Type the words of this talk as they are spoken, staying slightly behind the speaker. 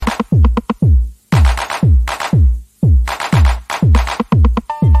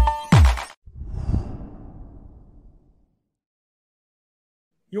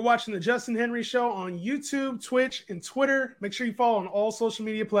You're watching the Justin Henry Show on YouTube, Twitch, and Twitter. Make sure you follow on all social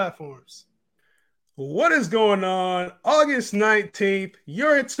media platforms. What is going on? August 19th,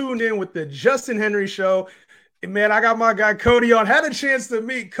 you're tuned in with the Justin Henry Show. And man, I got my guy Cody on. Had a chance to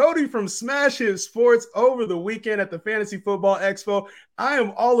meet Cody from Smash Hit Sports over the weekend at the Fantasy Football Expo. I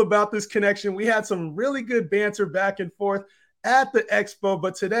am all about this connection. We had some really good banter back and forth at the Expo,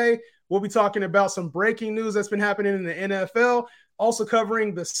 but today we'll be talking about some breaking news that's been happening in the NFL, also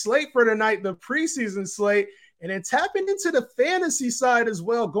covering the slate for tonight, the preseason slate, and then tapping into the fantasy side as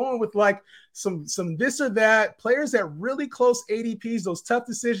well, going with like some this or that, players that really close ADPs, those tough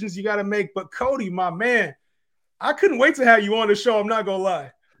decisions you got to make. But Cody, my man, I couldn't wait to have you on the show. I'm not going to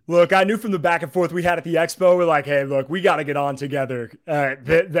lie. Look, I knew from the back and forth we had at the Expo, we're like, hey, look, we got to get on together.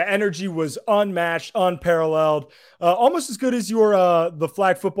 The energy was unmatched, unparalleled, almost as good as your the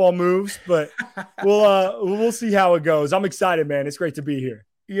flag football moves, but we'll see how it goes. I'm excited, man. It's great to be here.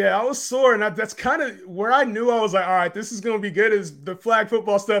 Yeah, I was sore, and that's kind of where I knew I was like, all right, this is going to be good, is the flag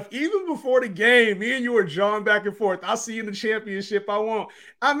football stuff. Even before the game, me and you were jawing back and forth. I'll see you in the championship. I won't.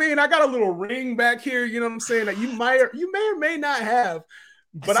 I mean, I got a little ring back here, you know what I'm saying, that you may or may not have.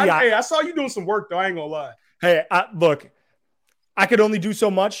 But I saw you doing some work, though. I ain't going to lie. Hey, look, I could only do so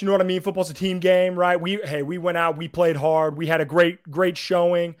much. You know what I mean? Football's a team game, right? We went out. We played hard. We had a great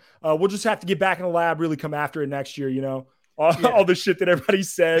showing. We'll just have to get back in the lab, really come after it next year, you know? All the shit that everybody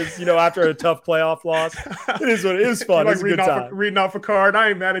says, you know, after a tough playoff loss. It is what it was fun. Like, it was a good time. Reading off a card. I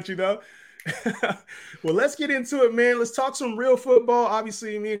ain't mad at you, though. Well, let's get into it, man. Let's talk some real football.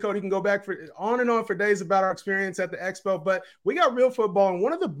 Obviously, me and Cody can go back for on and on for days about our experience at the Expo, but we got real football. And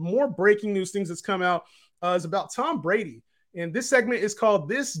one of the more breaking news things that's come out is about Tom Brady. And this segment is called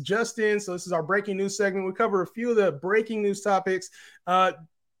This Just In. So this is our breaking news segment. We cover a few of the breaking news topics.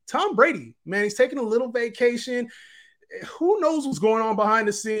 Tom Brady, man, he's taking a little vacation. Who knows what's going on behind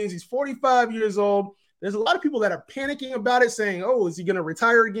the scenes? He's 45 years old. There's a lot of people that are panicking about it, saying, oh, is he going to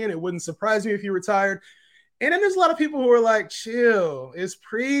retire again? It wouldn't surprise me if he retired. And then there's a lot of people who are like, chill, it's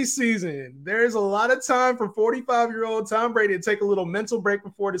preseason. There's a lot of time for 45-year-old Tom Brady to take a little mental break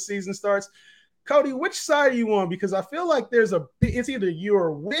before the season starts. Cody, which side are you on? Because I feel like it's either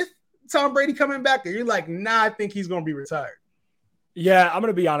you're with Tom Brady coming back or you're like, nah, I think he's going to be retired. Yeah, I'm going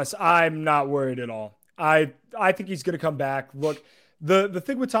to be honest. I'm not worried at all. I think he's going to come back. Look, the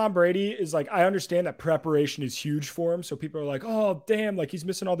thing with Tom Brady is, like, I understand that preparation is huge for him. So people are like, oh, damn, like he's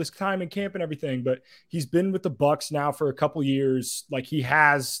missing all this time in camp and everything. But he's been with the Bucs now for a couple years. Like, he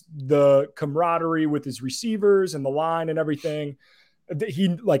has the camaraderie with his receivers and the line and everything.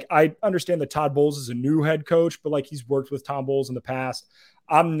 I understand that Todd Bowles is a new head coach, but like he's worked with Tom Bowles in the past.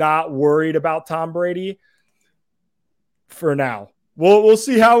 I'm not worried about Tom Brady for now. We'll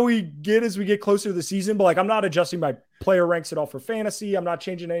see how we get as we get closer to the season, but like I'm not adjusting my player ranks at all for fantasy. I'm not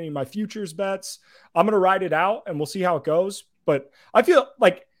changing any of my futures bets. I'm going to ride it out and we'll see how it goes. But I feel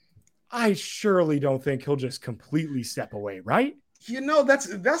like I surely don't think he'll just completely step away, right? You know, that's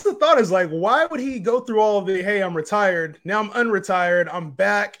the thought, is like, why would he go through all of the, hey, I'm retired, now I'm unretired, I'm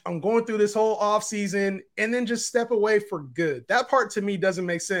back, I'm going through this whole off season, and then just step away for good? That part to me doesn't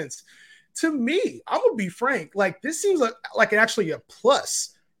make sense. To me, I'm going to be frank, like this seems like actually a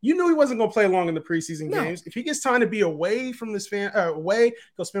plus. You knew he wasn't going to play long in the preseason games. If he gets time to be away from this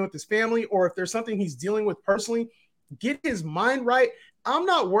go spend with his family, or if there's something he's dealing with personally, get his mind right. I'm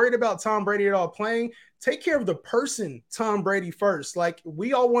not worried about Tom Brady at all playing. Take care of the person, Tom Brady, first. Like,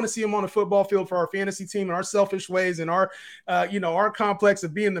 we all want to see him on the football field for our fantasy team and our selfish ways and our complex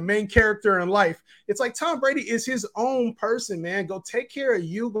of being the main character in life. It's like Tom Brady is his own person, man. Go take care of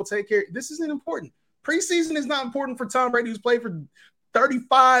you. Go take care. This isn't important. Preseason is not important for Tom Brady, who's played for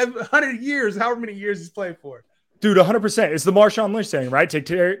 3,500 years, however many years he's played for. Dude, 100%. It's the Marshawn Lynch saying, right? Take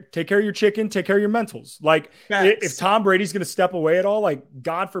care of your chicken, take care of your mentals. Like, if Tom Brady's going to step away at all, like,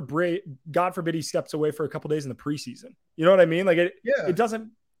 God forbid he steps away for a couple days in the preseason. You know what I mean? Like, it doesn't.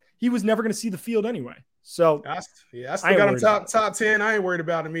 He was never going to see the field anyway. So I still got him top 10. I ain't worried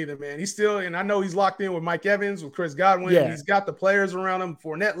about him either, man. He's still, and I know he's locked in with Mike Evans, with Chris Godwin. Yeah. He's got the players around him.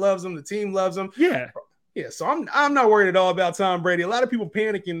 Fournette loves him. The team loves him. Yeah. So I'm not worried at all about Tom Brady. A lot of people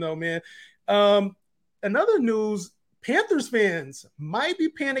panicking though, man. Another news, Panthers fans might be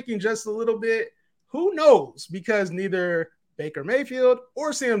panicking just a little bit. Who knows? Because neither Baker Mayfield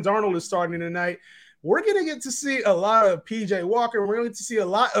or Sam Darnold is starting tonight. We're going to get to see a lot of PJ Walker. We're going to get to see a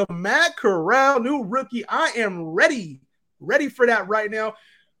lot of Matt Corral, new rookie. I am ready for that right now.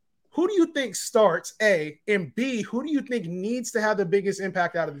 Who do you think starts, A, and B, who do you think needs to have the biggest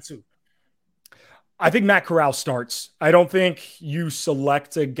impact out of the two? I think Matt Corral starts. I don't think you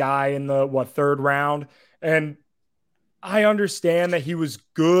select a guy in the third round. And I understand that he was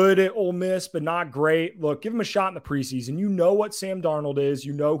good at Ole Miss, but not great. Look, give him a shot in the preseason. You know what Sam Darnold is.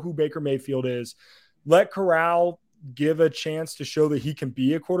 You know who Baker Mayfield is. Let Corral give a chance to show that he can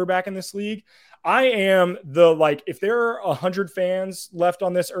be a quarterback in this league. I am if there are 100 fans left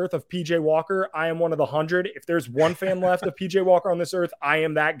on this earth of PJ Walker, I am one of the 100. If there's one fan left of PJ Walker on this earth, I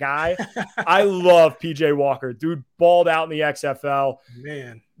am that guy. I love PJ Walker. Dude balled out in the XFL.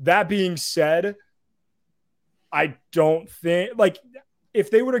 Man. That being said, I don't think if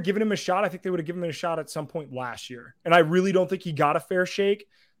they would have given him a shot, I think they would have given him a shot at some point last year. And I really don't think he got a fair shake.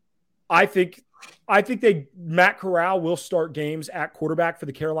 I think Matt Corral will start games at quarterback for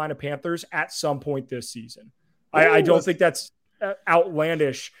the Carolina Panthers at some point this season. I don't think that's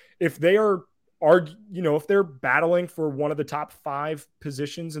outlandish. If they if they're battling for one of the top 5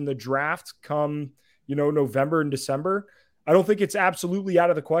 positions in the draft come, November and December, I don't think it's absolutely out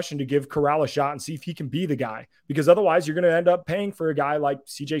of the question to give Corral a shot and see if he can be the guy, because otherwise you're going to end up paying for a guy like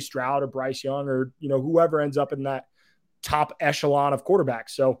CJ Stroud or Bryce Young or, whoever ends up in that top echelon of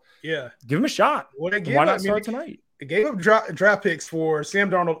quarterbacks. So yeah, give him a shot. Why not start tonight? They gave up draft picks for Sam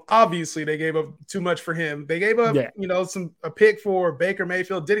Darnold. Obviously, they gave up too much for him. They gave up, a pick for Baker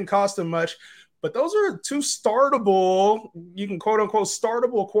Mayfield. Didn't cost them much. But those are 2 startable, you can quote unquote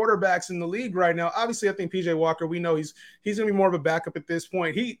startable quarterbacks in the league right now. Obviously, I think PJ Walker, we know he's going to be more of a backup at this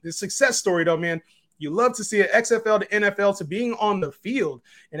point. The success story though, man, you love to see it XFL to NFL to being on the field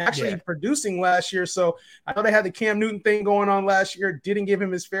and actually producing last year. So I know they had the Cam Newton thing going on last year, didn't give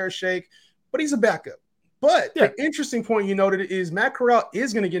him his fair shake, but he's a backup. But the interesting point you noted is Matt Corral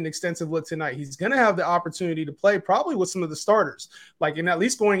is going to get an extensive look tonight. He's going to have the opportunity to play probably with some of the starters, and at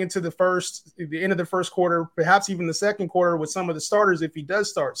least going into the end of the first quarter, perhaps even the second quarter with some of the starters if he does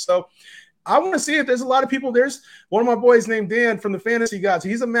start. So I want to see if there's a lot of people. There's one of my boys named Dan from the Fantasy Gods.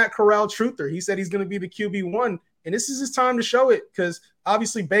 He's a Matt Corral truther. He said he's going to be the QB1, and this is his time to show it because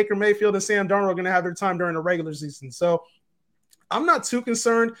obviously Baker Mayfield and Sam Darnold are going to have their time during the regular season. So I'm not too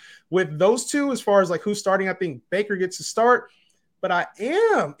concerned with those 2 as far as who's starting. I think Baker gets to start, but I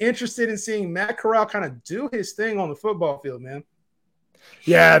am interested in seeing Matt Corral kind of do his thing on the football field, man.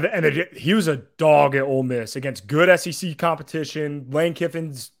 Yeah, and he was a dog at Ole Miss against good SEC competition. Lane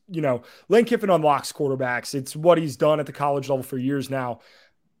Kiffin unlocks quarterbacks. It's what he's done at the college level for years now.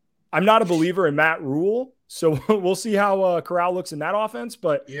 I'm not a believer in Matt Rule, so we'll see how Corral looks in that offense,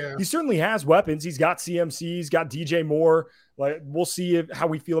 but he certainly has weapons. He's got CMC, he's got DJ Moore. We'll see how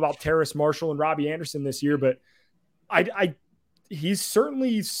we feel about Terrace Marshall and Robbie Anderson this year, but he's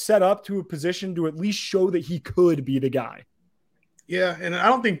certainly set up to a position to at least show that he could be the guy. Yeah, and I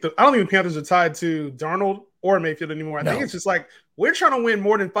don't think the Panthers are tied to Darnold or Mayfield anymore. I think it's just we're trying to win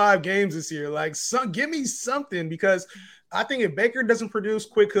more than 5 games this year. Give me something, because I think if Baker doesn't produce,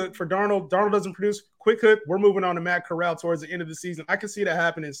 quick hook for Darnold doesn't produce, quick hook, we're moving on to Matt Corral towards the end of the season. I can see that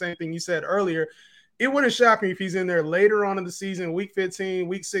happening. Same thing you said earlier. It wouldn't shock me if he's in there later on in the season, week 15,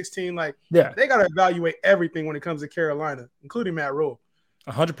 week 16. They got to evaluate everything when it comes to Carolina, including Matt Rule.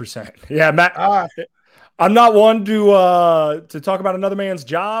 100%. Yeah, Matt. I'm not one to talk about another man's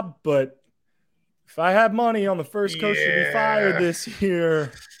job, but if I had money on the first coach to be fired this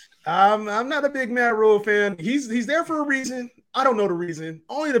year, I'm not a big Matt Rule fan. He's there for a reason. I don't know the reason.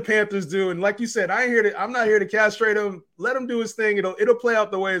 Only the Panthers do. And like you said, I'm not here to castrate him. Let him do his thing. It'll play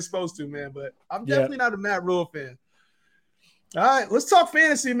out the way it's supposed to, man. But I'm definitely not a Matt Rule fan. All right, let's talk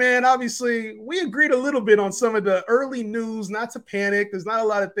fantasy, man. Obviously, we agreed a little bit on some of the early news, not to panic. There's not a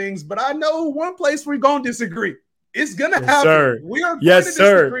lot of things, but I know one place we're going to disagree. It's going to happen. Sir. We are going to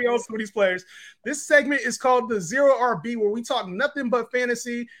disagree on some of these players. This segment is called the Zero RB, where we talk nothing but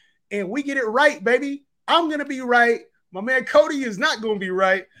fantasy, and we get it right, baby. I'm going to be right. My man Cody is not going to be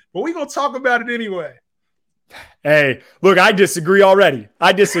right, but we're going to talk about it anyway. Hey, look, I disagree already.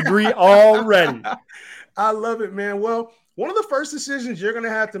 I love it, man. Well, one of the first decisions you're going to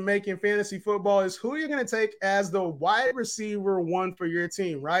have to make in fantasy football is who you're going to take as the wide receiver 1 for your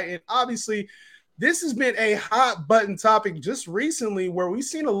team, right? And obviously, this has been a hot button topic just recently where we've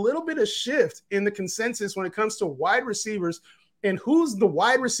seen a little bit of shift in the consensus when it comes to wide receivers and who's the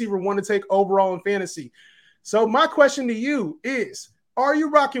wide receiver 1 to take overall in fantasy. So my question to you is, are you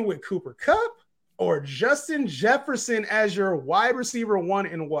rocking with Cooper Kupp or Justin Jefferson as your wide receiver 1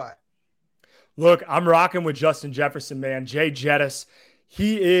 and why? Look, I'm rocking with Justin Jefferson, man. Jay Jettis.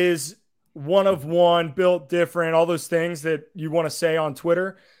 He is one of one, built different, all those things that you want to say on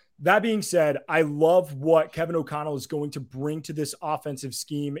Twitter. That being said, I love what Kevin O'Connell is going to bring to this offensive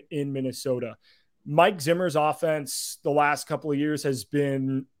scheme in Minnesota. Mike Zimmer's offense the last couple of years has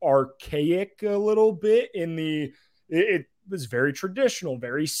been archaic a little bit was very traditional,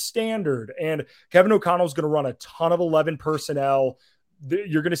 very standard. And Kevin O'Connell is going to run a ton of 11 personnel.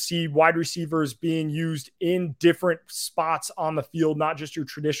 You're going to see wide receivers being used in different spots on the field, not just your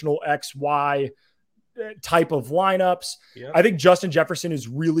traditional XY type of lineups. Yep. I think Justin Jefferson is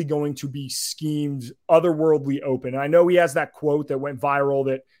really going to be schemed otherworldly open. And I know he has that quote that went viral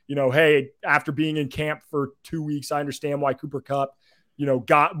that, hey, after being in camp for 2 weeks, I understand why Cooper Kupp,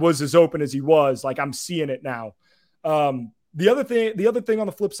 was as open as he was. Like, I'm seeing it now. The other thing on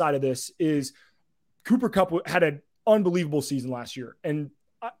the flip side of this is Cooper Kupp had an unbelievable season last year, and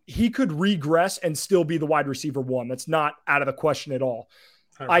he could regress and still be the wide receiver one. That's not out of the question at all.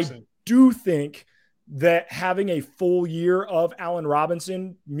 100%. I do think that having a full year of Allen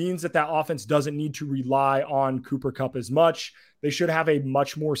Robinson means that offense doesn't need to rely on Cooper Kupp as much. They should have a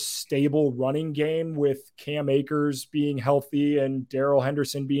much more stable running game with Cam Akers being healthy and Darrell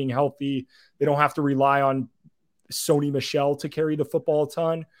Henderson being healthy. They don't have to rely on Sony Michel to carry the football a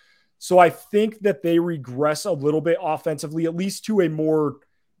ton. So I think that they regress a little bit offensively, at least to a more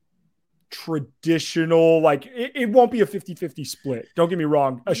traditional, it won't be a 50-50 split. Don't get me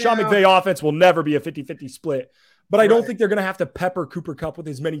wrong. A Sean McVay offense will never be a 50-50 split, but I don't think they're going to have to pepper Cooper Kupp with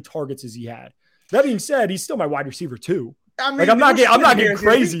as many targets as he had. That being said, he's still my wide receiver too. I mean, I'm not getting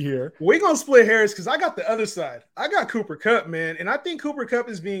crazy here. We're going to split hairs because I got the other side. I got Cooper Kupp, man. And I think Cooper Kupp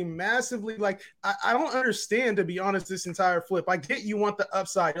is being massively I don't understand, to be honest, this entire flip. I get you want the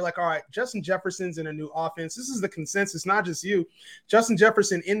upside. You're like, all right, Justin Jefferson's in a new offense. This is the consensus, not just you. Justin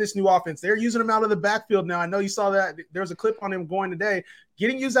Jefferson in this new offense. They're using him out of the backfield now. I know you saw that. There was a clip on him going today,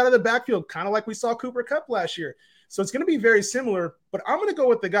 getting used out of the backfield, kind of like we saw Cooper Kupp last year. So it's going to be very similar, but I'm going to go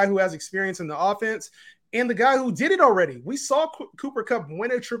with the guy who has experience in the offense and the guy who did it already. We saw Cooper Kupp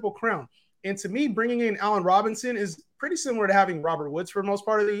win a Triple Crown. And to me, bringing in Allen Robinson is pretty similar to having Robert Woods for the most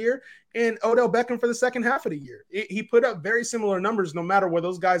part of the year and Odell Beckham for the second half of the year. He put up very similar numbers no matter where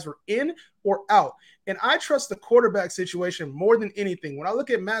those guys were in or out. And I trust the quarterback situation more than anything. When I look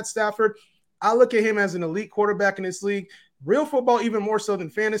at Matt Stafford, I look at him as an elite quarterback in this league. Real football, even more so than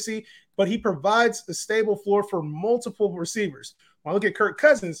fantasy, but he provides a stable floor for multiple receivers. When I look at Kirk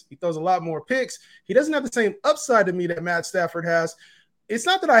Cousins, he throws a lot more picks. He doesn't have the same upside to me that Matt Stafford has. It's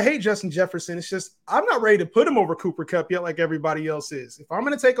not that I hate Justin Jefferson. It's just I'm not ready to put him over Cooper Kupp yet like everybody else is. If I'm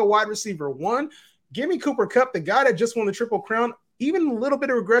going to take a wide receiver one, give me Cooper Kupp, the guy that just won the Triple Crown. Even a little bit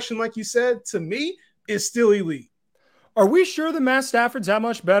of regression, like you said, to me, is still elite. Are we sure that Matt Stafford's that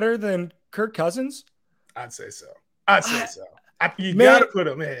much better than Kirk Cousins? I'd say so. You got to put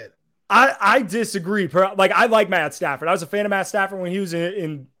him ahead. I disagree. I like Matt Stafford. I was a fan of Matt Stafford when he was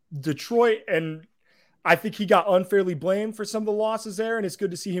in Detroit, and I think he got unfairly blamed for some of the losses there, and it's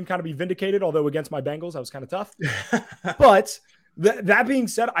good to see him kind of be vindicated, although against my Bengals, that was kind of tough. But that being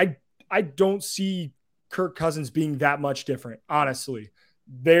said, I don't see Kirk Cousins being that much different, honestly.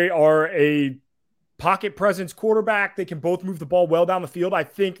 They are a pocket presence quarterback. They can both move the ball well down the field. I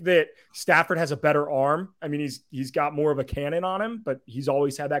think that Stafford has a better arm. I mean, he's got more of a cannon on him, but he's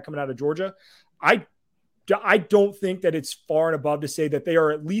always had that coming out of Georgia. I don't think that it's far and above to say that they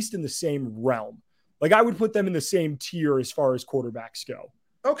are at least in the same realm. I would put them in the same tier as far as quarterbacks go.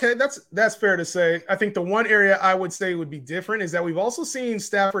 Okay, that's fair to say. I think the one area I would say would be different is that we've also seen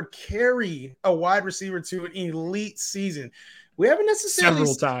Stafford carry a wide receiver to an elite season. We haven't necessarily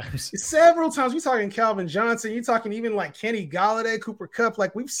several times. We're talking Calvin Johnson. You're talking even like Kenny Golladay, Cooper Kupp.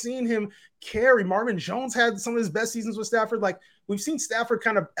 We've seen him carry. Marvin Jones had some of his best seasons with Stafford. We've seen Stafford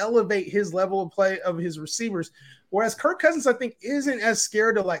kind of elevate his level of play of his receivers. Whereas Kirk Cousins, I think, isn't as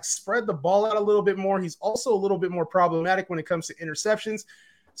scared to spread the ball out a little bit more. He's also a little bit more problematic when it comes to interceptions.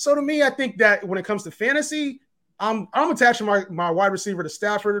 So to me, I think that when it comes to fantasy, I'm attaching my wide receiver to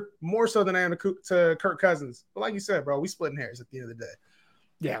Stafford more so than I am to Kirk Cousins. But like you said, bro, we splitting hairs at the end of the day.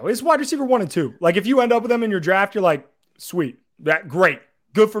 Yeah, it's wide receiver 1 and 2. If you end up with them in your draft, you're like, sweet, great,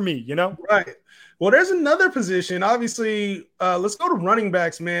 good for me, Right. Well, there's another position. Obviously, let's go to running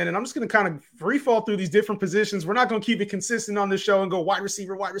backs, man. And I'm just going to kind of free fall through these different positions. We're not going to keep it consistent on this show and go wide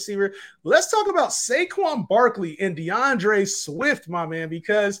receiver. Let's talk about Saquon Barkley and DeAndre Swift, my man,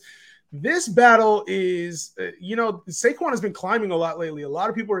 because this battle is, Saquon has been climbing a lot lately. A lot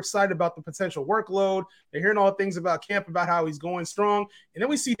of people are excited about the potential workload. They're hearing all the things about camp, about how he's going strong. And then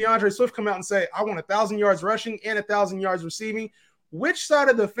we see DeAndre Swift come out and say, I want 1,000 yards rushing and 1,000 yards receiving. Which side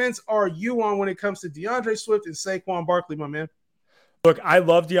of the fence are you on when it comes to DeAndre Swift and Saquon Barkley, my man? Look, I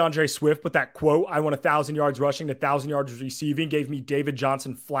love DeAndre Swift, but that quote, I want 1,000 yards rushing, 1,000 yards receiving, gave me David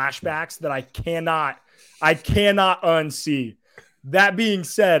Johnson flashbacks that I cannot unsee. That being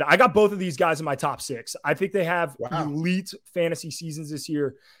said, I got both of these guys in my top 6. I think they have elite fantasy seasons this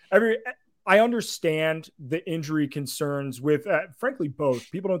year. I understand the injury concerns with, frankly,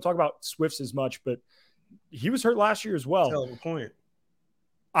 both. People don't talk about Swifts as much, but he was hurt last year as well. Hell of a point.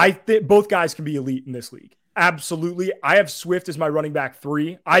 I think both guys can be elite in this league. Absolutely. I have Swift as my running back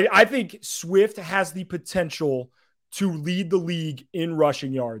 3. I think Swift has the potential to lead the league in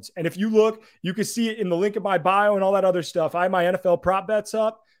rushing yards. And if you look, you can see it in the link in my bio and all that other stuff. I have my NFL prop bets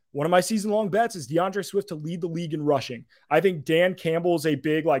up. One of my season-long bets is DeAndre Swift to lead the league in rushing. I think Dan Campbell is a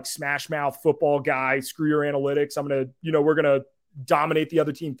big, like, smash mouth football guy. Screw your analytics. We're going to dominate the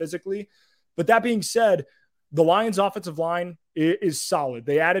other team physically. But that being said, the Lions offensive line is solid.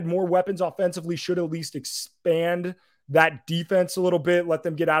 They added more weapons offensively, should at least expand that defense a little bit, let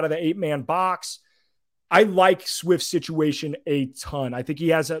them get out of the 8-man box. I like Swift's situation a ton. I think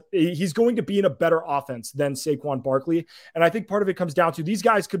he's going to be in a better offense than Saquon Barkley. And I think part of it comes down to these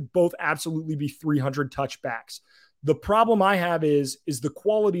guys could both absolutely be 300 touchbacks. The problem I have is the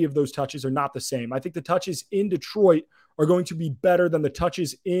quality of those touches are not the same. I think the touches in Detroit are going to be better than the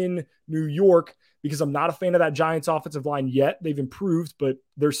touches in New York because I'm not a fan of that Giants offensive line yet. They've improved, but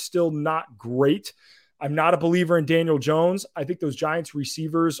they're still not great. I'm not a believer in Daniel Jones. I think those Giants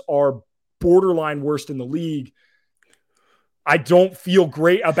receivers are borderline worst in the league. I don't feel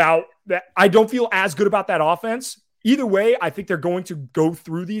great about that. I don't feel as good about that offense. Either way, I think they're going to go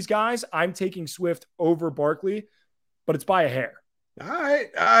through these guys. I'm taking Swift over Barkley, but it's by a hair. All right.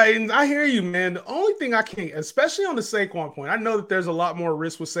 I hear you, man. The only thing I can't, especially on the Saquon point, I know that there's a lot more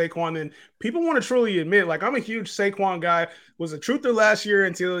risk with Saquon than people want to truly admit. Like, I'm a huge Saquon guy, was a truther last year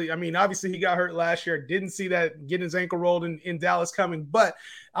until, obviously he got hurt last year. Didn't see that getting his ankle rolled in Dallas coming, but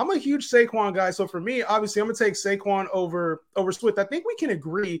I'm a huge Saquon guy. So for me, obviously I'm going to take Saquon over Swift. I think we can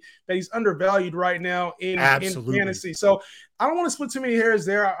agree that he's undervalued right now in fantasy. So I don't want to split too many hairs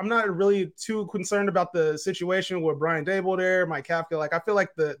there. I'm not really too concerned about the situation with Brian Daboll there, Mike Kafka. Like, I feel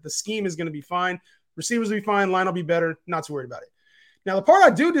like the scheme is going to be fine. Receivers will be fine. Line will be better. Not too worried about it. Now, the part I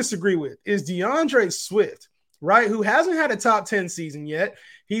do disagree with is DeAndre Swift, right, who hasn't had a top 10 season yet.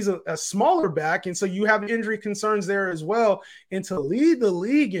 He's a smaller back, and so you have injury concerns there as well. And to lead the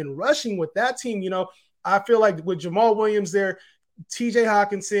league in rushing with that team, I feel like with Jamal Williams there, TJ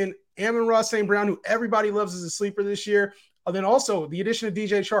Hawkinson, Amon-Ra St. Brown, who everybody loves as a sleeper this year, and then also the addition of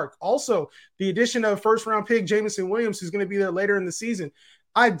DJ Chark, also the addition of first-round pick Jameson Williams, who's going to be there later in the season.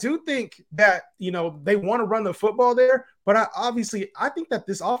 I do think that, they want to run the football there, but I think that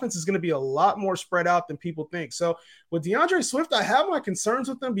this offense is going to be a lot more spread out than people think. So with DeAndre Swift, I have my concerns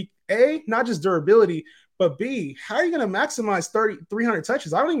with him. A, not just durability, but B, how are you going to maximize 300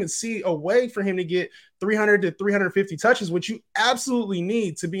 touches? I don't even see a way for him to get 300 to 350 touches, which you absolutely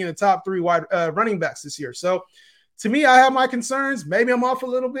need to be in the top 3 wide running backs this year. So to me, I have my concerns. Maybe I'm off a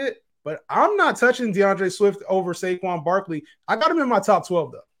little bit, but I'm not touching DeAndre Swift over Saquon Barkley. I got him in my top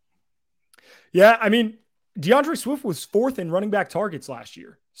 12, though. Yeah, DeAndre Swift was 4th in running back targets last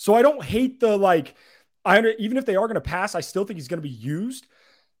year. So I don't hate even if they are going to pass, I still think he's going to be used.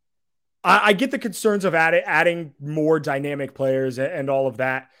 I get the concerns of adding more dynamic players and all of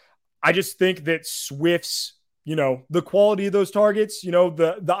that. I just think that Swift's, the quality of those targets,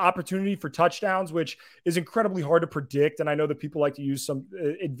 the opportunity for touchdowns, which is incredibly hard to predict. And I know that people like to use some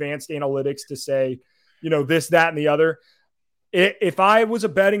advanced analytics to say, this, that, and the other. If I was a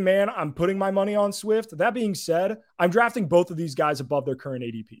betting man, I'm putting my money on Swift. That being said, I'm drafting both of these guys above their current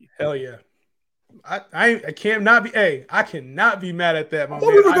ADP. Hell yeah. I cannot be mad at that. I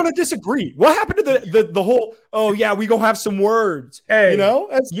thought we were going to disagree. What happened to the whole, oh yeah, we going to have some words. Hey,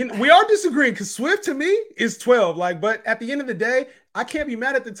 we are disagreeing because Swift to me is 12. But at the end of the day, I can't be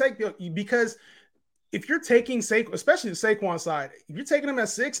mad at the take because if you're taking Saquon, especially the Saquon side, if you're taking him at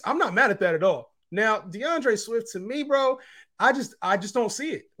 6, I'm not mad at that at all. Now, DeAndre Swift to me, bro, I just don't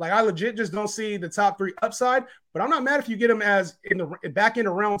see it. I legit just don't see the top 3 upside, but I'm not mad if you get him as in the back end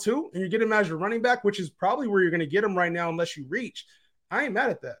of round 2 and you get him as your running back, which is probably where you're going to get him right now unless you reach. I ain't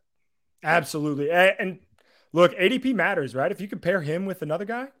mad at that. Absolutely. And look, ADP matters, right? If you compare him with another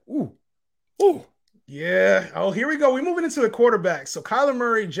guy, ooh. Yeah. Oh, here we go. We're moving into the quarterback. So Kyler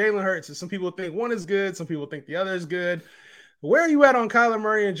Murray, Jalen Hurts. Some people think one is good. Some people think the other is good. Where are you at on Kyler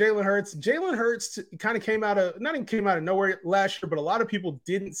Murray and Jalen Hurts? Jalen Hurts kind of came out of nowhere last year, but a lot of people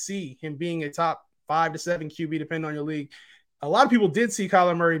didn't see him being a top 5 to 7 QB, depending on your league. A lot of people did see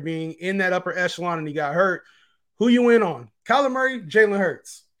Kyler Murray being in that upper echelon, and he got hurt. Who you in on? Kyler Murray, Jalen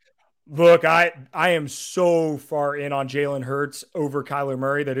Hurts? Look, I am so far in on Jalen Hurts over Kyler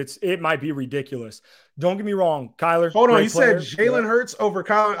Murray that it might be ridiculous. Don't get me wrong, Kyler. Hold on, you said Jalen Hurts over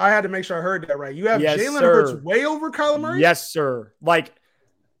Kyler. I had to make sure I heard that right. You have Jalen Hurts way over Kyler Murray? Yes, sir.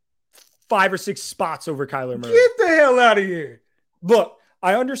 5 or 6 spots over Kyler Murray. Get the hell out of here. Look,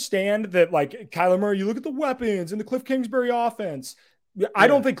 I understand that, like, Kyler Murray, you look at the weapons and the Cliff Kingsbury offense. I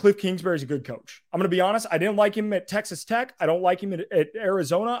don't think Cliff Kingsbury is a good coach. I'm going to be honest. I didn't like him at Texas Tech. I don't like him at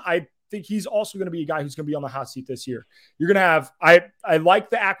Arizona. I think he's also going to be a guy who's going to be on the hot seat this year. You're going to have, I like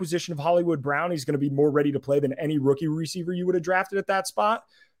the acquisition of Hollywood Brown. He's going to be more ready to play than any rookie receiver you would have drafted at that spot.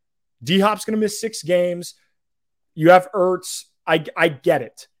 D-Hop's going to miss 6 games. You have Ertz. I get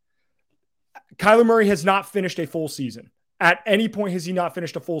it. Kyler Murray has not finished a full season. At any point has he not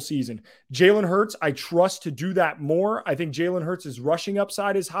finished a full season. Jalen Hurts, I trust to do that more. I think Jalen Hurts' rushing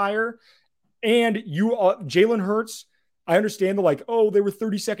upside is higher. And Jalen Hurts, I understand they were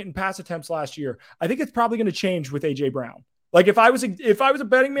 32nd in pass attempts last year. I think it's probably going to change with A.J. Brown. Like, if I was a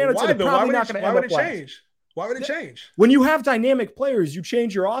betting man, it's probably not going to end up change. Why would it change? When you have dynamic players, you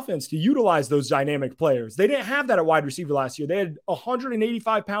change your offense to utilize those dynamic players. They didn't have that at wide receiver last year. They had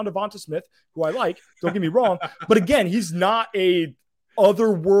 185-pound Devonta Smith, who I like. Don't get me wrong. But again, he's not a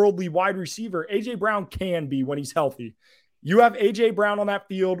otherworldly wide receiver. A.J. Brown can be when he's healthy. You have A.J. Brown on that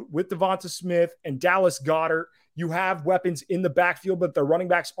field with Devonta Smith and Dallas Goedert. You have weapons in the backfield, but the running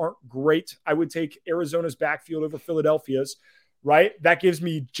backs aren't great. I would take Arizona's backfield over Philadelphia's. Right? That gives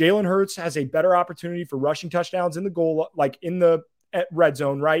me Jalen Hurts has a better opportunity for rushing touchdowns in the goal, like in the red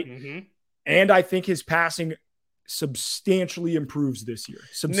zone, right? Mm-hmm. And I think his passing substantially improves this year.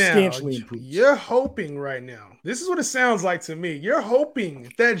 Improves. You're hoping right now. This is what it sounds like to me. You're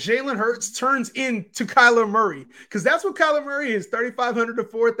hoping that Jalen Hurts turns into Kyler Murray, because that's what Kyler Murray is, 3,500 to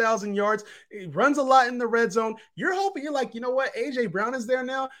 4,000 yards. He runs a lot in the red zone. You're hoping, you're like, you know what? A.J. Brown is there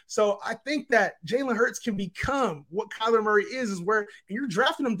now. So I think that Jalen Hurts can become what Kyler Murray is where you're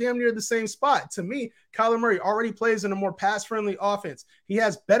drafting him damn near the same spot. To me, Kyler Murray already plays in a more pass-friendly offense. He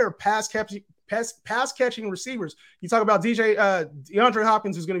has better pass catching receivers. You talk about DeAndre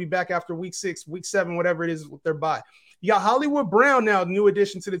Hopkins, who's going to be back after week 6, week 7, whatever it is with their bye. You got Hollywood Brown now, new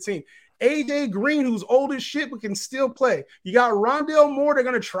addition to the team. AJ Green, who's old as shit but can still play. You got Rondale Moore. They're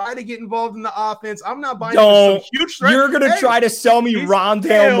going to try to get involved in the offense. I'm not buying some huge threat. You're going to try to sell me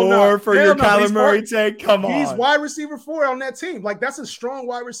Rondale Moore for your Kyler Murray take? Come on. He's wide receiver 4 on that team. Like, that's a strong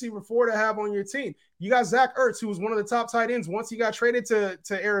wide receiver 4 to have on your team. You got Zach Ertz, who was one of the top tight ends once he got traded to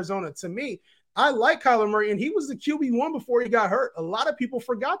Arizona. To me, I like Kyler Murray, and he was the QB1 before he got hurt. A lot of people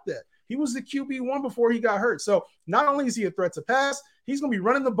forgot that. He was the QB1 before he got hurt. So not only is he a threat to pass, he's going to be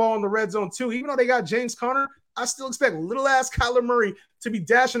running the ball in the red zone too. Even though they got James Conner, I still expect little-ass Kyler Murray to be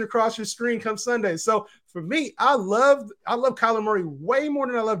dashing across your screen come Sunday. So for me, I love Kyler Murray way more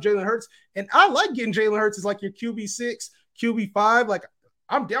than I love Jalen Hurts. And I like getting Jalen Hurts as like your QB6, QB5. Like,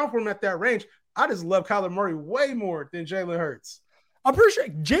 I'm down for him at that range. I just love Kyler Murray way more than Jalen Hurts. I'm pretty sure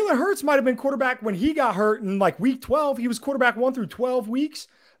Jalen Hurts might have been quarterback when he got hurt in like week 12. He was quarterback 1 through 12 weeks.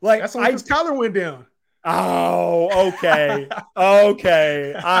 Like, that's when Kyler went down. Oh, okay.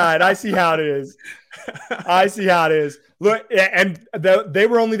 Okay. All right. I see how it is. Look, and they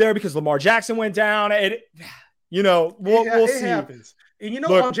were only there because Lamar Jackson went down. We'll see. Happens. And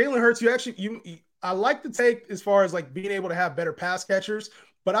on Jalen Hurts, I like the take as far as like being able to have better pass catchers.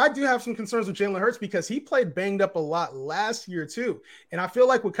 But I do have some concerns with Jalen Hurts because he played banged up a lot last year too. And I feel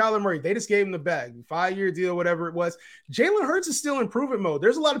like with Kyler Murray, they just gave him the bag, 5-year deal, whatever it was. Jalen Hurts is still in improvement mode.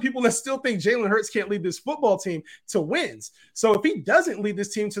 There's a lot of people that still think Jalen Hurts can't lead this football team to wins. So if he doesn't lead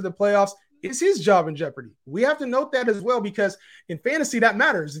this team to the playoffs, is his job in jeopardy? We have to note that as well, because in fantasy that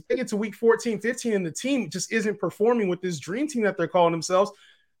matters. If they get to week 14, 15 and the team just isn't performing with this dream team that they're calling themselves,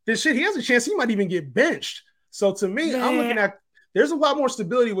 then he has a chance he might even get benched. So to me, I'm looking at there's a lot more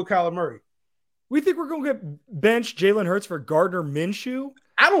stability with Kyler Murray. We think we're going to get benched Jalen Hurts for Gardner Minshew?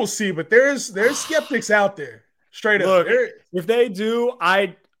 I don't see, but there's skeptics out there. Straight up. Look, if they do,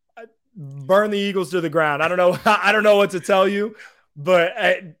 I burn the Eagles to the ground. I don't know what to tell you, but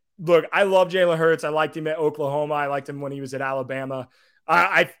look, I love Jalen Hurts. I liked him at Oklahoma. I liked him when he was at Alabama.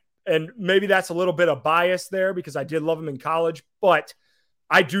 And maybe that's a little bit of bias there because I did love him in college, but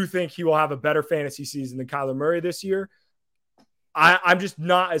I do think he will have a better fantasy season than Kyler Murray this year. I'm just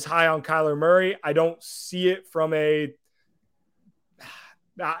not as high on Kyler Murray. I don't see it from the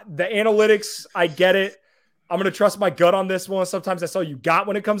analytics. I get it. I'm going to trust my gut on this one. Sometimes that's all you got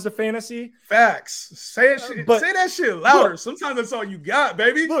when it comes to fantasy. Facts. Say that shit louder. Look, sometimes that's all you got,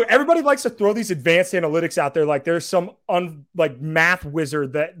 baby. Look, everybody likes to throw these advanced analytics out there. Like there's some math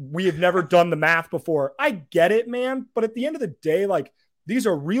wizard that we have never done the math before. I get it, man. But at the end of the day, like, these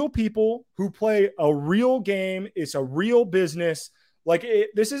are real people who play a real game. It's a real business. Like,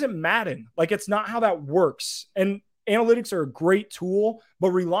 this isn't Madden. Like, it's not how that works. And analytics are a great tool,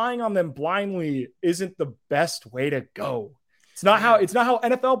 but relying on them blindly isn't the best way to go. It's not how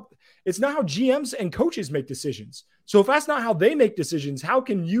GMs and coaches make decisions. So if that's not how they make decisions, how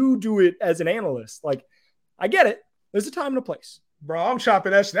can you do it as an analyst? Like, I get it. There's a time and a place. Bro, I'm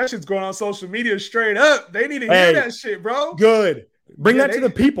chopping that shit. That shit's going on social media straight up. They need to hear that shit, bro. Good. Bring that to the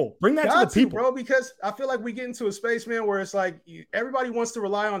people. Bring that to the people, bro, because I feel like we get into a space, man, where it's like everybody wants to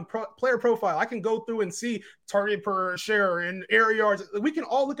rely on player profile. I can go through and see target per share and air yards. We can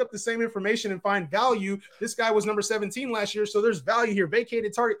all look up the same information and find value. This guy was number 17 last year, so there's value here.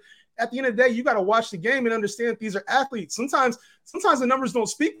 Vacated target. At the end of the day, you got to watch the game and understand these are athletes. Sometimes the numbers don't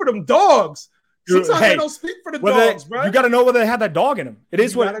speak for them dogs. Sometimes they don't speak for the dogs, bro. You got to know whether they have that dog in them. It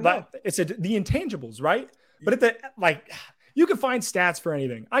is what it's the intangibles, right? But you can find stats for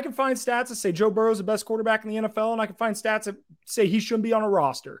anything. I can find stats that say Joe Burrow is the best quarterback in the NFL, and I can find stats that say he shouldn't be on a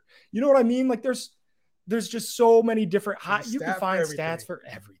roster. You know what I mean? Like there's just so many different. You can find stats for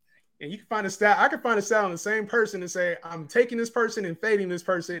everything. And you can find a stat. I can find a stat on the same person and say, I'm taking this person and fading this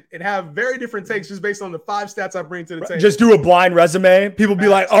person and have very different takes just based on the 5 stats I bring to the table. Just do a blind resume. People be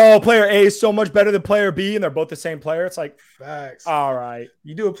like, oh, player A is so much better than player B, and they're both the same player. It's like, facts. All right.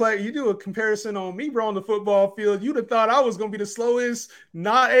 You do a comparison on me, bro, on the football field. You'd have thought I was going to be the slowest,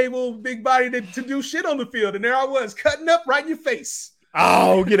 not able, big body to do shit on the field. And there I was, cutting up right in your face.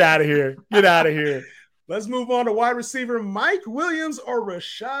 Oh, get out of here. Get out of here. Let's move on to wide receiver Mike Williams or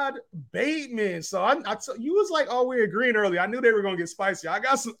Rashad Bateman. So you was like, oh, we're agreeing early. I knew they were gonna get spicy. I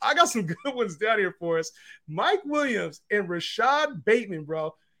got some good ones down here for us. Mike Williams and Rashad Bateman,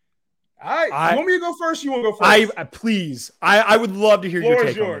 bro. You want me to go first? You want to go first? Please. I would love to hear your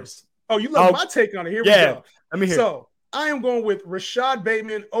take on this. Oh, you love my take on it. Here we go. Let me hear. So I am going with Rashad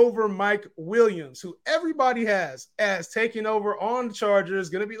Bateman over Mike Williams, who everybody has as taking over on the Chargers,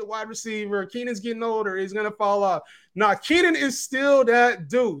 going to be the wide receiver. Keenan's getting older. He's going to fall off. Now, Keenan is still that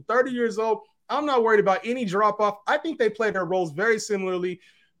dude, 30 years old. I'm not worried about any drop-off. I think they played their roles very similarly.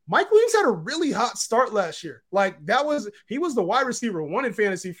 Mike Williams had a really hot start last year. He was the wide receiver 1 in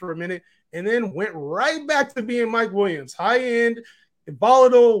fantasy for a minute and then went right back to being Mike Williams, high-end,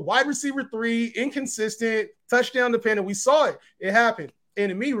 volatile, wide receiver 3, inconsistent, touchdown dependent. We saw it. It happened. And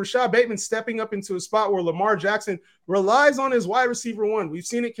to me, Rashad Bateman stepping up into a spot where Lamar Jackson relies on his wide receiver 1. We've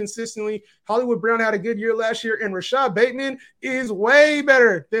seen it consistently. Hollywood Brown had a good year last year, and Rashad Bateman is way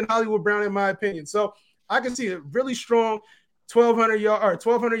better than Hollywood Brown, in my opinion. So I can see a really strong 1,200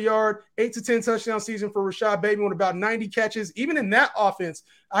 yard, 8 to 10 touchdown season for Rashad Bateman with about 90 catches. Even in that offense,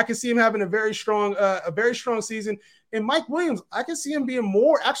 I can see him having a very strong season. And Mike Williams, I can see him being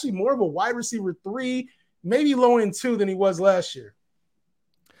more of a wide receiver 3, maybe low end 2 than he was last year.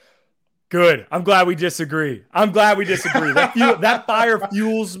 Good. I'm glad we disagree. That fire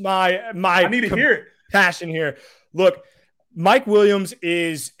fuels my I need to hear it. Passion here. Look, Mike Williams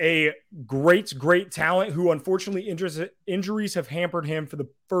is a great talent who unfortunately injuries have hampered him for the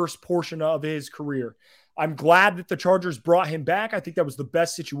first portion of his career. I'm glad that the Chargers brought him back. I think that was the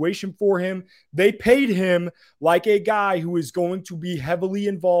best situation for him. They paid him like a guy who is going to be heavily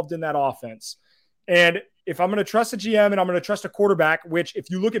involved in that offense. And if I'm going to trust a GM and I'm going to trust a quarterback, which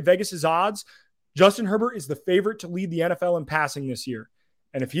if you look at Vegas's odds, Justin Herbert is the favorite to lead the NFL in passing this year.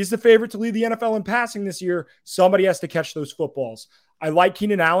 And if he's the favorite to lead the NFL in passing this year, somebody has to catch those footballs. I like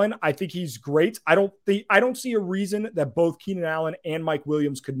Keenan Allen. I think he's great. I don't see a reason that both Keenan Allen and Mike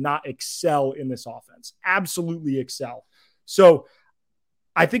Williams could not excel in this offense. Absolutely excel. So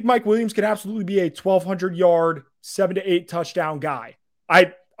I think Mike Williams could absolutely be a 1,200 yard, 7 to 8 touchdown guy.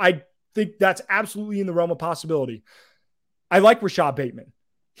 I think that's absolutely in the realm of possibility. I like Rashad Bateman.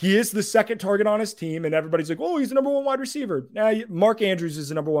 He is the second target on his team, and everybody's like, oh, he's the number 1 wide receiver. Now, Mark Andrews is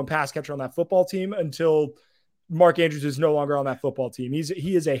the number 1 pass catcher on that football team until Mark Andrews is no longer on that football team.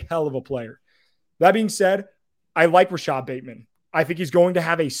 He is a hell of a player. That being said, I like Rashad Bateman. I think he's going to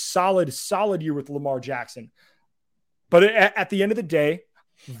have a solid year with Lamar Jackson. But at the end of the day,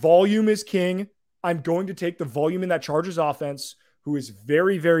 volume is king. I'm going to take the volume in that Chargers offense, who is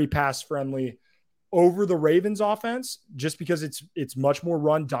very, very pass friendly, over the Ravens offense, just because it's much more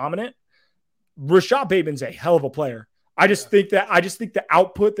run dominant. Rashad Bateman's a hell of a player. I just think the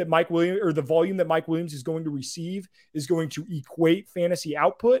output that Mike Williams, or the volume that Mike Williams is going to receive, is going to equate fantasy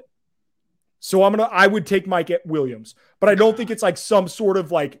output. So I would take Mike Williams, but I don't think it's like some sort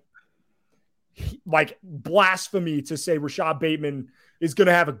of like blasphemy to say Rashad Bateman is going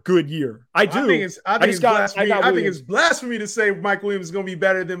to have a good year. I think it's blasphemy to say Mike Williams is going to be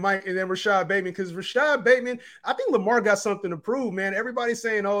better than Rashad Bateman, because Rashad Bateman, I think Lamar got something to prove, man. Everybody's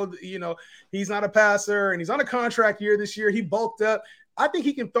saying, oh, he's not a passer and he's on a contract year this year. He bulked up. I think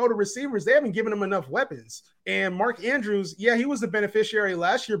he can throw to receivers. They haven't given him enough weapons. And Mark Andrews, yeah, he was the beneficiary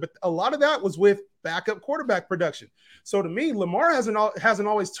last year, but a lot of that was with backup quarterback production. So to me, Lamar hasn't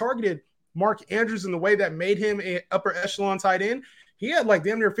always targeted Mark Andrews and the way that made him an upper echelon tight end, he had like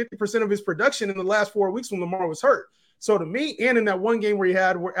damn near 50% of his production in the last 4 weeks when Lamar was hurt. So to me, and in that one game where he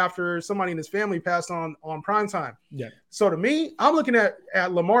had after somebody in his family passed on prime time. Yeah. So to me, I'm looking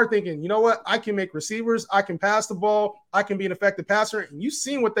at Lamar thinking, you know what? I can make receivers. I can pass the ball. I can be an effective passer. And you've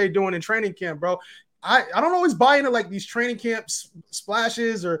seen what they're doing in training camp, bro. I don't always buy into like these training camp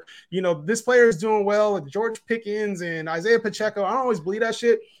splashes or, this player is doing well with George Pickens and Isaiah Pacheco. I don't always believe that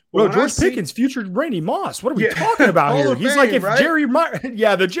shit. Bro, George Pickens, future Randy Moss. What are we talking about here? He's like if right?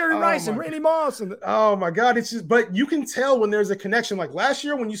 the Jerry Rice and Randy Moss. Oh my God. It's just, but you can tell when there's a connection. Like last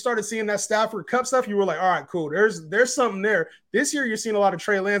year when you started seeing that Stafford Cup stuff, you were like, all right, cool. There's something there. This year you're seeing a lot of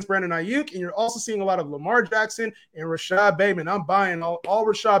Trey Lance, Brandon Ayuk, and you're also seeing a lot of Lamar Jackson and Rashad Bateman. I'm buying all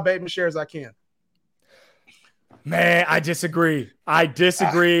Rashad Bateman shares I can. Man, I disagree.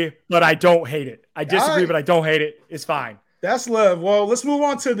 But I don't hate it. But I don't hate it. It's fine. That's love. Well, let's move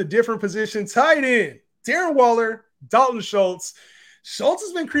on to the different position. Tight end, Darren Waller, Dalton Schultz. Schultz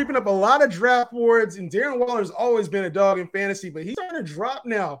has been creeping up a lot of draft boards, and Darren Waller's always been a dog in fantasy, but he's starting to drop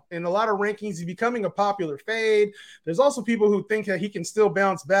now in a lot of rankings. He's becoming a popular fade. There's also people who think that he can still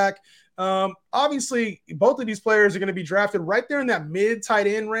bounce back. Obviously, both of these players are going to be drafted right there in that mid tight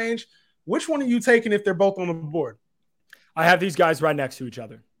end range. Which one are you taking if they're both on the board? I have these guys right next to each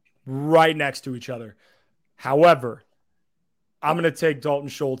other. However, I'm going to take Dalton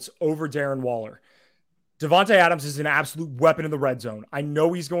Schultz over Darren Waller. Davante Adams is an absolute weapon in the red zone. I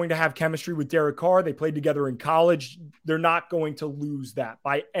know he's going to have chemistry with Derek Carr. They played together in college. They're not going to lose that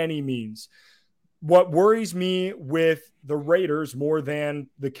by any means. What worries me with the Raiders more than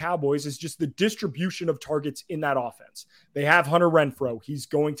the Cowboys is just the distribution of targets in that offense. They have Hunter Renfrow. He's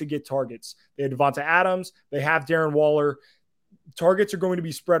going to get targets. They have Davante Adams. They have Darren Waller. Targets are going to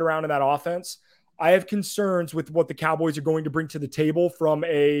be spread around in that offense. I have concerns with what the Cowboys are going to bring to the table from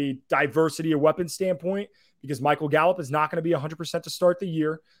a diversity of weapons standpoint because Michael Gallup is not going to be 100% to start the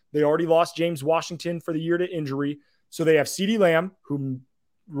year. They already lost James Washington for the year to injury. So they have CeeDee Lamb, who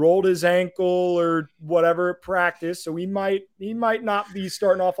rolled his ankle or whatever at practice. So he might not be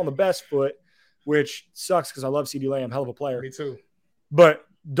starting off on the best foot, which sucks because I love CeeDee Lamb, hell of a player. Me too. But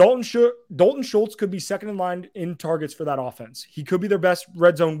Dalton Schultz could be second in line in targets for that offense. He could be their best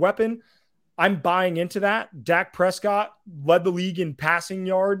red zone weapon. I'm buying into that. Dak Prescott led the league in passing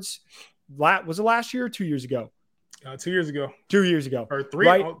yards. Was it last year or 2 years ago? 2 years ago. 2 years ago. Or three,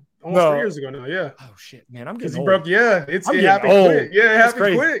 right? Almost 3 years ago now, yeah. Oh, shit, man. I'm getting old. It happened quick. Yeah, it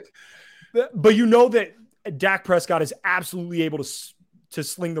happened quick. But you know that Dak Prescott is absolutely able to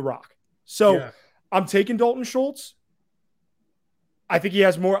sling the rock. So I'm taking Dalton Schultz. I think he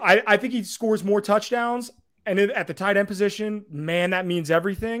has more. I think he scores more touchdowns. And at the tight end position, man, that means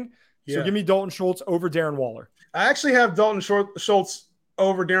everything. So give me Dalton Schultz over Darren Waller. I actually have Dalton Schultz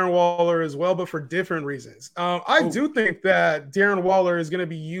over Darren Waller as well, but for different reasons. I do think that Darren Waller is going to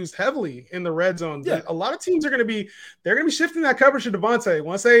be used heavily in the red zone. Yeah. A lot of teams they're going to be shifting that coverage to Davante.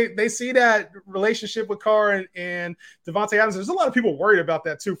 Once they see that relationship with Carr and Davante Adams, there's a lot of people worried about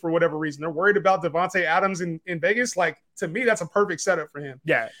that too, for whatever reason. They're worried about Davante Adams in Vegas. Like, to me, that's a perfect setup for him.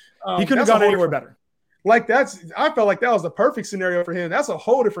 Yeah. He couldn't have gone anywhere better. I felt like that was the perfect scenario for him. That's a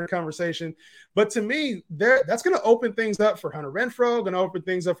whole different conversation. But to me, that's going to open things up for Hunter Renfrow, going to open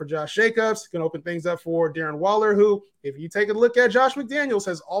things up for Josh Jacobs, going to open things up for Darren Waller, who, if you take a look at Josh McDaniels,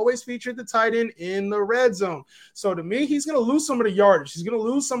 has always featured the tight end in the red zone. So to me, he's going to lose some of the yardage. He's going to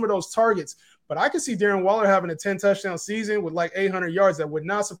lose some of those targets. But I could see Darren Waller having a 10-touchdown season with like 800 yards. That would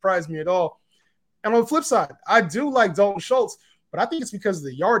not surprise me at all. And on the flip side, I do like Dalton Schultz, but I think it's because of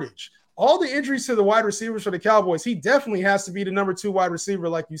the yardage. All the injuries to the wide receivers for the Cowboys, he definitely has to be the number 2 wide receiver,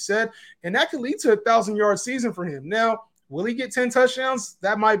 like you said, and that could lead to a 1,000-yard season for him. Now, will he get 10 touchdowns?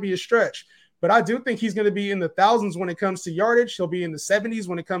 That might be a stretch, but I do think he's going to be in the thousands when it comes to yardage. He'll be in the 70s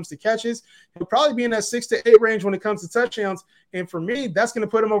when it comes to catches. He'll probably be in that 6 to 8 range when it comes to touchdowns, and for me, that's going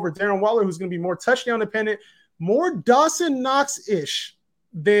to put him over Darren Waller, who's going to be more touchdown dependent, more Dawson Knox-ish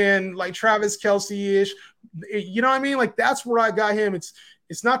than like Travis Kelce-ish. You know what I mean? Like, that's where I got him.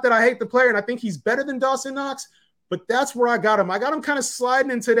 It's not that I hate the player, and I think he's better than Dawson Knox, but that's where I got him. I got him kind of sliding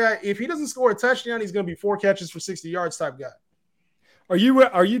into that. If he doesn't score a touchdown, he's going to be 4 catches for 60 yards type guy. Are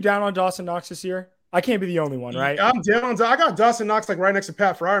you down on Dawson Knox this year? I can't be the only one, right? I'm down. I got Dawson Knox like right next to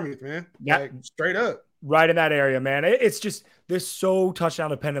Pat Freiermuth, man. Yeah, like, straight up. Right in that area, man. It's just they're so touchdown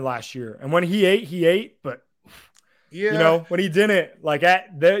dependent last year, and when he ate. But when he didn't, like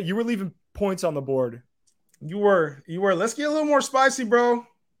you were leaving points on the board. You were. Let's get a little more spicy, bro.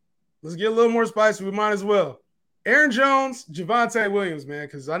 Let's get a little more spicy. We might as well. Aaron Jones, Javonte Williams, man,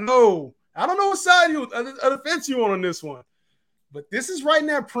 because I don't know what side of the fence you on this one. But this is right in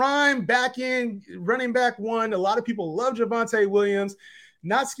that prime back end running back one. A lot of people love Javonte Williams.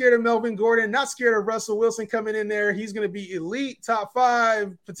 Not scared of Melvin Gordon, not scared of Russell Wilson coming in there. He's going to be elite, top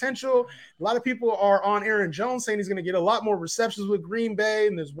 5 potential. A lot of people are on Aaron Jones saying he's going to get a lot more receptions with Green Bay,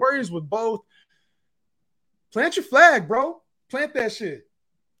 and there's worries with both. Plant your flag, bro. Plant that shit.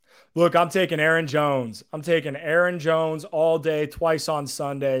 Look, I'm taking Aaron Jones. I'm taking Aaron Jones all day, twice on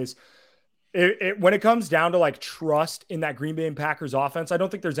Sundays. When it comes down to like trust in that Green Bay and Packers offense, I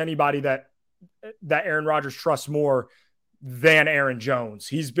don't think there's anybody that Aaron Rodgers trusts more than Aaron Jones.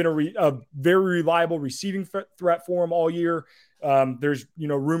 He's been a very reliable receiving threat for him all year. There's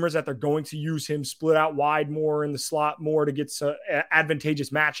rumors that they're going to use him split out wide more in the slot more to get some advantageous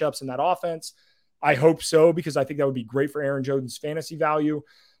matchups in that offense. I hope so, because I think that would be great for Aaron Jones' fantasy value.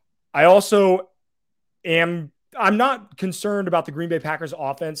 I also I'm not concerned about the Green Bay Packers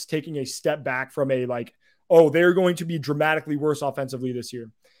offense taking a step back from they're going to be dramatically worse offensively this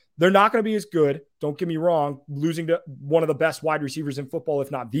year. They're not going to be as good. Don't get me wrong. Losing to one of the best wide receivers in football, if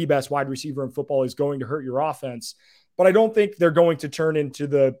not the best wide receiver in football, is going to hurt your offense. But I don't think they're going to turn into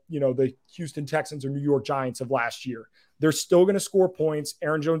the Houston Texans or New York Giants of last year. They're still going to score points.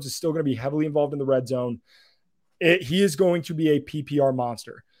 Aaron Jones is still going to be heavily involved in the red zone. He is going to be a PPR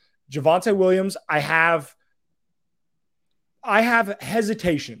monster. Javonte Williams, I have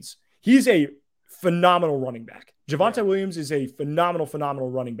hesitations. He's a phenomenal running back. Javonte Williams is a phenomenal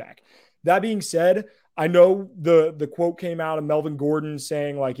running back. That being said, I know the quote came out of Melvin Gordon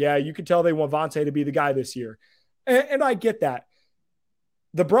saying you could tell they want Vontae to be the guy this year. And I get that.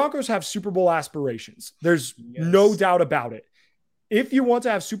 The Broncos have Super Bowl aspirations. There's no doubt about it. If you want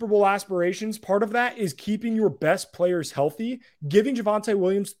to have Super Bowl aspirations, part of that is keeping your best players healthy. Giving Javonte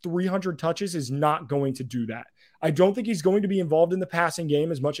Williams 300 touches is not going to do that. I don't think he's going to be involved in the passing game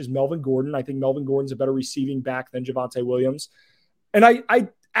as much as Melvin Gordon. I think Melvin Gordon's a better receiving back than Javonte Williams. And I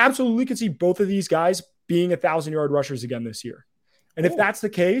absolutely could see both of these guys being 1,000-yard rushers again this year. And if that's the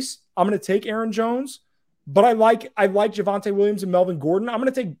case, I'm going to take Aaron Jones. But I like Javonte Williams and Melvin Gordon. I'm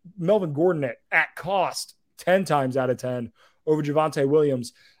going to take Melvin Gordon at cost 10 times out of 10 over Javonte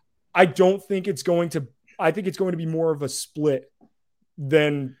Williams. I think it's going to be more of a split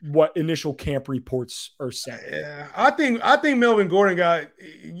than what initial camp reports are saying. Yeah, I think Melvin Gordon got,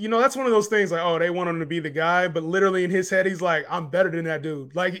 that's one of those things they want him to be the guy, but literally in his head, he's like, I'm better than that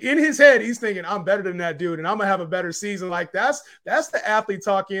dude. In his head, he's thinking, I'm better than that dude, and I'm gonna have a better season. That's the athlete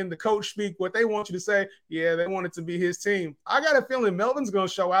talking, the coach speak, what they want you to say. Yeah, they want it to be his team. I got a feeling Melvin's gonna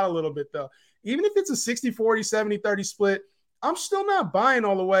show out a little bit though. Even if it's a 60-40, 70-30 split, I'm still not buying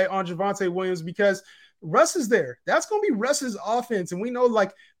all the way on Javonte Williams because Russ is there. That's going to be Russ's offense. And we know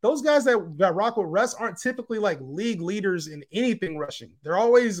those guys that rock with Russ aren't typically league leaders in anything rushing. They're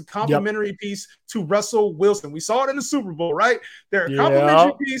always a complimentary piece to Russell Wilson. We saw it in the Super Bowl, right? They're a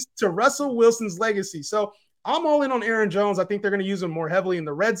complimentary piece to Russell Wilson's legacy. So I'm all in on Aaron Jones. I think they're going to use him more heavily in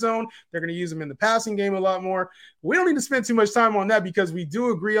the red zone. They're going to use him in the passing game a lot more. We don't need to spend too much time on that because we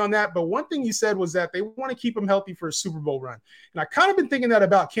do agree on that. But one thing you said was that they want to keep him healthy for a Super Bowl run. And I kind of been thinking that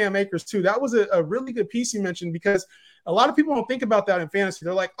about Cam Akers too. That was a really good piece you mentioned because a lot of people don't think about that in fantasy.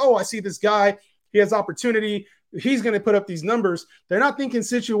 They're like, oh, I see this guy. He has opportunity. He's going to put up these numbers. They're not thinking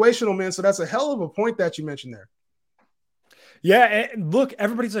situational, man. So that's a hell of a point that you mentioned there. Yeah, and look,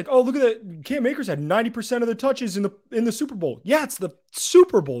 everybody's like, "Oh, look at that! Cam Akers had 90% of the touches in the Super Bowl." Yeah, it's the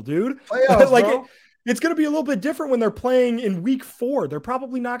Super Bowl, dude. Playoffs, it's going to be a little bit different when they're playing in Week 4. They're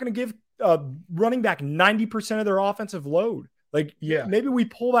probably not going to give running back 90% of their offensive load. Maybe we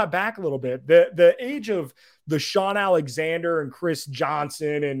pull that back a little bit. The age of the Sean Alexander and Chris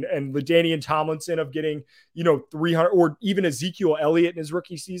Johnson and LaDainian Tomlinson of getting 300, or even Ezekiel Elliott in his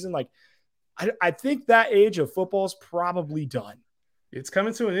rookie season, I think that age of football is probably done. It's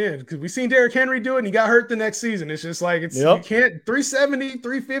coming to an end because we've seen Derrick Henry do it and he got hurt the next season. It's just you can't 370,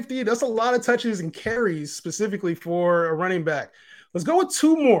 350. That's a lot of touches and carries specifically for a running back. Let's go with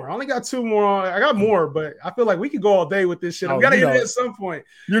two more. I only got two more. I got more, but I feel like we could go all day with this shit. We got to hit it at some point.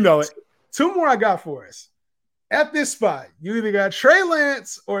 You know it. Two more I got for us. At this spot, you either got Trey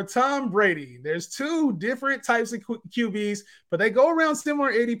Lance or Tom Brady. There's two different types of QBs, but they go around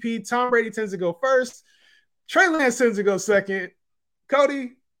similar ADP. Tom Brady tends to go first. Trey Lance tends to go second.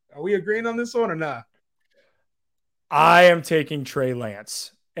 Cody, are we agreeing on this one or not? I am taking Trey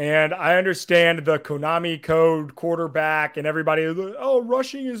Lance. And I understand the Konami code quarterback and everybody,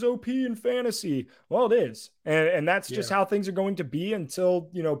 rushing is OP in fantasy. Well, it is. And that's just how things are going to be until,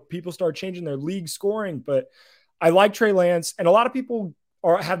 people start changing their league scoring. But I like Trey Lance. And a lot of people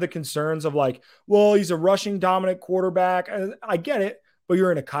have the concerns of he's a rushing dominant quarterback. I get it. But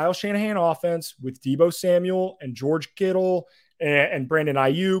you're in a Kyle Shanahan offense with Deebo Samuel and George Kittle and Brandon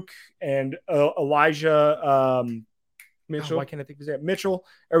Ayuk and Elijah Mitchell. why can't I think of his name? Mitchell.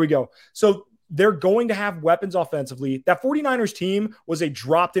 There we go. So they're going to have weapons offensively. That 49ers team was a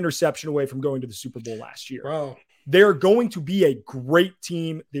dropped interception away from going to the Super Bowl last year. Bro. They're going to be a great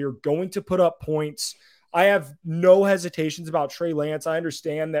team. They're going to put up points. I have no hesitations about Trey Lance. I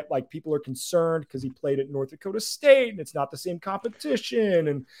understand that like people are concerned because he played at North Dakota State and it's not the same competition.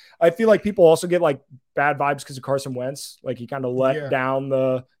 And I feel like people also get like bad vibes because of Carson Wentz. Like he kind of let down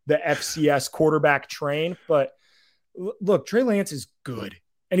the FCS quarterback train. But look, Trey Lance is good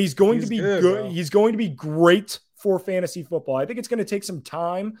and he's going to be good. He's going to be great for fantasy football. I think it's going to take some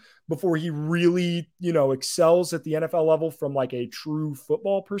time before he really, excels at the NFL level from like a true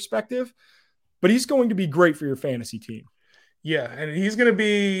football perspective. But he's going to be great for your fantasy team. Yeah, and he's going to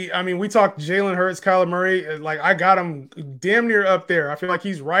be, we talked Jalen Hurts, Kyler Murray. Like, I got him damn near up there. I feel like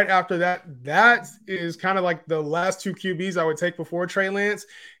he's right after that. That is kind of like the last two QBs I would take before Trey Lance.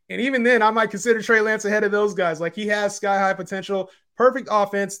 And even then, I might consider Trey Lance ahead of those guys. Like, he has sky-high potential, perfect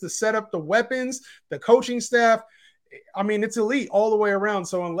offense, the setup, the weapons, the coaching staff. It's elite all the way around.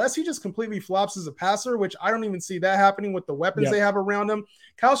 So unless he just completely flops as a passer, which I don't even see that happening with the weapons they have around him,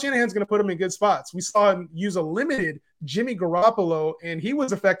 Kyle Shanahan's going to put him in good spots. We saw him use a limited Jimmy Garoppolo, and he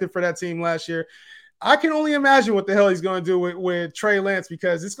was effective for that team last year. I can only imagine what the hell he's going to do with Trey Lance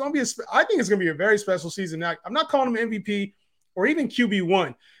because it's going to be I think it's going to be a very special season. Now, I'm not calling him MVP or even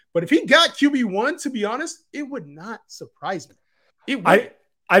QB1, but if he got QB1, to be honest, it would not surprise me. It would.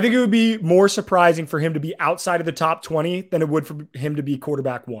 I think it would be more surprising for him to be outside of the top 20 than it would for him to be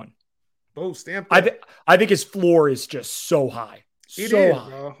quarterback one. Oh, stamp. I think his floor is just so high. It is,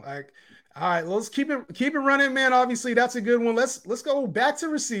 bro. Like, all right, let's keep it running, man. Obviously, that's a good one. Let's go back to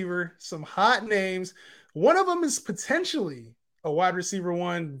receiver. Some hot names. One of them is potentially a wide receiver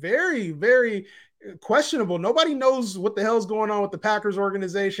one. Very, very questionable. Nobody knows what the hell is going on with the Packers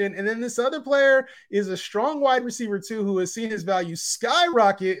organization. And then this other player is a strong wide receiver too, who has seen his value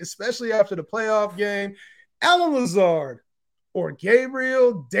skyrocket, especially after the playoff game. Allen Lazard or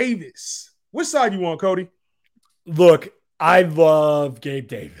Gabriel Davis. Which side you want, Cody? Look, I love Gabe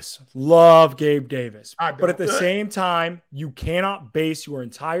Davis. But at the same time, you cannot base your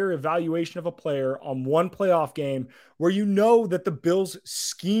entire evaluation of a player on one playoff game where you know that the Bills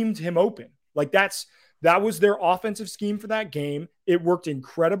schemed him open. Like that was their offensive scheme for that game. It worked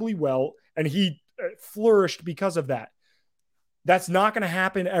incredibly well, and he flourished because of that. That's not going to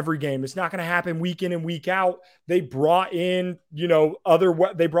happen every game. It's not going to happen week in and week out. They brought in,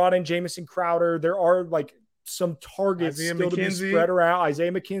 they brought in Jamison Crowder. There are like some targets still to be spread around.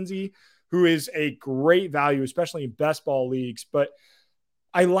 Isaiah McKenzie, who is a great value, especially in best ball leagues. But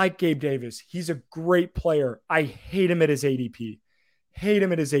I like Gabe Davis. He's a great player. I hate him at his ADP.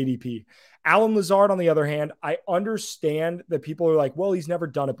 Allen Lazard, on the other hand, I understand that people are like, well, he's never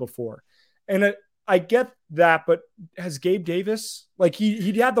done it before. And I get that, but has Gabe Davis, like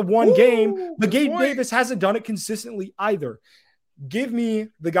he had the one game, but Gabe Davis hasn't done it consistently either. Give me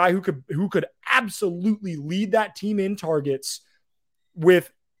the guy who could absolutely lead that team in targets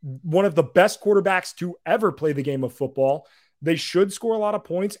with one of the best quarterbacks to ever play the game of football. They should score a lot of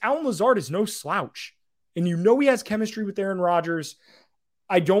points. Allen Lazard is no slouch. And he has chemistry with Aaron Rodgers.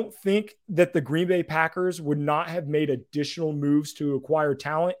 I don't think that the Green Bay Packers would not have made additional moves to acquire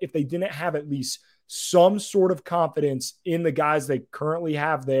talent if they didn't have at least some sort of confidence in the guys they currently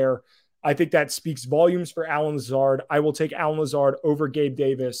have there. I think that speaks volumes for Allen Lazard. I will take Allen Lazard over Gabe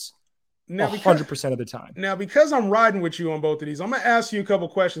Davis 100% of the time. Now, because I'm riding with you on both of these, I'm going to ask you a couple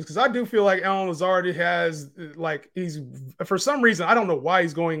questions because I do feel like Allen Lazard he's for some reason, I don't know why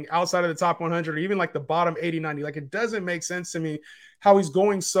he's going outside of the top 100 or even like the bottom 80, 90. Like it doesn't make sense to me how he's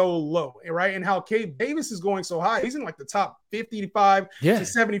going so low, right? And how Gabe Davis is going so high. He's in like the top 55 to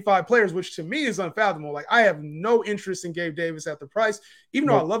 75 players, which to me is unfathomable. Like I have no interest in Gabe Davis at the price, even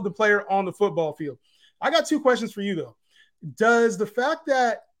though I love the player on the football field. I got two questions for you though. Does the fact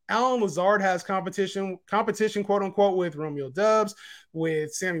that Allen Lazard has competition, quote unquote, with Romeo Doubs,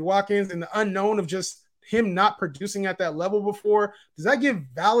 with Sammy Watkins, and the unknown of just him not producing at that level before, does that give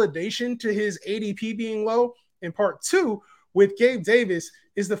validation to his ADP being low? And part two, with Gabe Davis,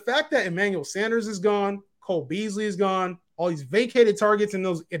 is the fact that Emmanuel Sanders is gone, Cole Beasley is gone, all these vacated targets and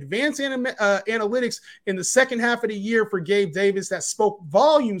those advanced analytics in the second half of the year for Gabe Davis that spoke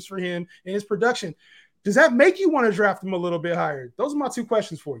volumes for him and his production. Does that make you want to draft him a little bit higher? Those are my two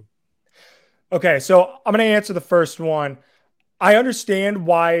questions for you. Okay, so I'm going to answer the first one. I understand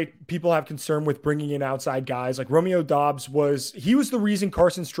why people have concern with bringing in outside guys. Like Romeo Doubs was the reason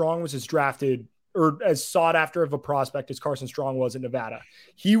Carson Strong was as drafted or as sought after of a prospect as Carson Strong was in Nevada.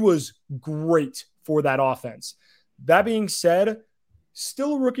 He was great for that offense. That being said,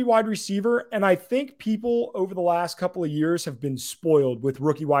 still a rookie wide receiver. And I think people over the last couple of years have been spoiled with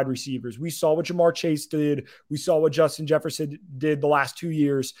rookie wide receivers. We saw what Ja'Marr Chase did. We saw what Justin Jefferson did the last 2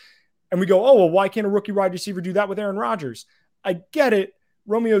 years. And we go, oh, well, why can't a rookie wide receiver do that with Aaron Rodgers? I get it.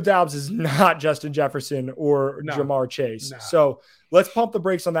 Romeo Doubs is not Justin Jefferson or Ja'Marr Chase. So let's pump the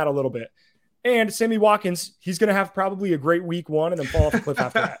brakes on that a little bit. And Sammy Watkins, he's going to have probably a great week 1 and then fall off a cliff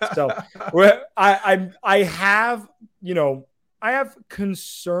after that. So I have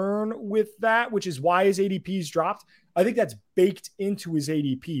concern with that, which is why his ADP's dropped. I think that's baked into his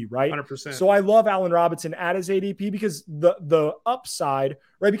ADP, right? 100%. So I love Allen Robinson at his ADP because the upside,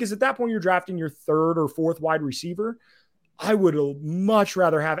 right? Because at that point you're drafting your 3rd or 4th wide receiver. I would much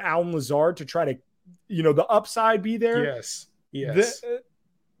rather have Allen Lazard to try to, the upside be there. Yes.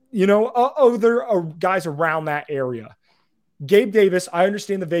 There are guys around that area. Gabe Davis, I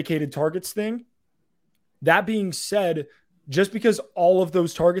understand the vacated targets thing. That being said, just because all of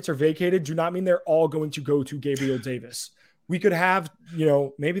those targets are vacated, do not mean they're all going to go to Gabriel Davis. We could have,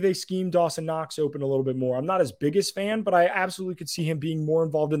 maybe they scheme Dawson Knox open a little bit more. I'm not his biggest fan, but I absolutely could see him being more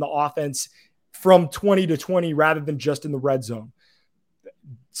involved in the offense from 20 to 20 rather than just in the red zone.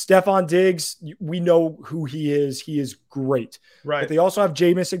 Stephon Diggs, we know who he is. He is great. Right. But they also have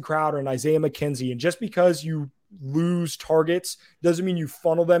Jamison Crowder and Isaiah McKenzie. And just because you lose targets doesn't mean you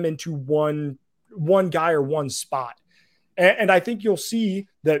funnel them into one guy or one spot. And I think you'll see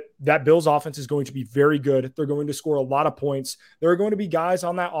that Bills offense is going to be very good. They're going to score a lot of points. There are going to be guys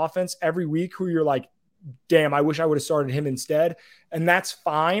on that offense every week who you're like, damn, I wish I would have started him instead. And that's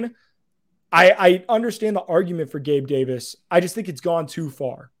fine. I understand the argument for Gabe Davis. I just think it's gone too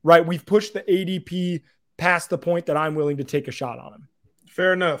far, right? We've pushed the ADP past the point that I'm willing to take a shot on him.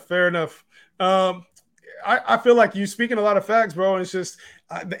 Fair enough. I feel like you speaking a lot of facts, bro. And it's just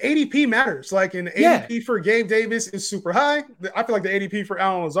the ADP matters. Like in the ADP for Gabe Davis is super high. I feel like the ADP for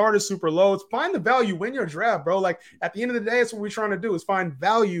Allen Lazard is super low. It's find the value when you're draft, bro. Like at the end of the day, that's what we're trying to do is find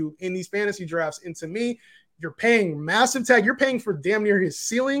value in these fantasy drafts. And to me, you're paying massive tag. You're paying for damn near his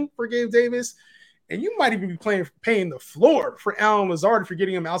ceiling for Gabe Davis. And you might even be paying the floor for Allen Lazard if you're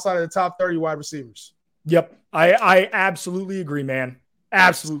getting him outside of the top 30 wide receivers. Yep. I absolutely agree, man.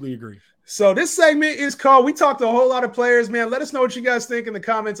 Absolutely agree. So this segment is called, we talked to a whole lot of players, man. Let us know what you guys think in the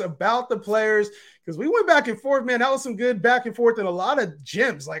comments about the players because we went back and forth, man. That was some good back and forth and a lot of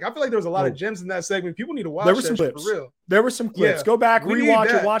gems. Like, I feel like there was a lot of gems in that segment. People need to watch there were some clips. For real. There were some clips. Yeah, go back,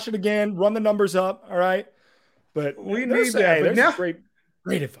 rewatch it, watch it again, run the numbers up, all right? But we need that. But now,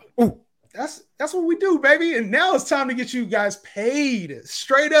 great info. Ooh. That's what we do, baby. And now it's time to get you guys paid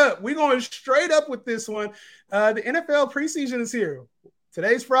straight up. We're going straight up with this one. The NFL preseason is here.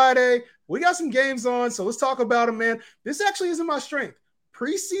 Today's Friday. We got some games on, so let's talk about them, man. This actually isn't my strength.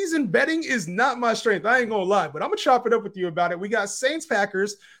 Preseason betting is not my strength. I ain't going to lie, but I'm going to chop it up with you about it. We got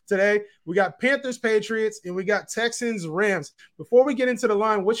Saints-Packers today. We got Panthers-Patriots, and we got Texans-Rams. Before we get into the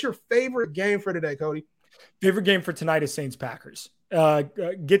line, what's your favorite game for today, Cody? Favorite game for tonight is Saints-Packers.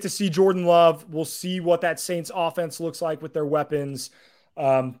 Get to see Jordan Love. We'll see what that Saints offense looks like with their weapons.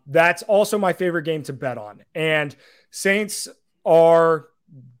 That's also my favorite game to bet on. And Saints are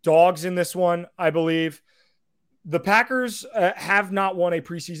dogs in this one, I believe. The Packers have not won a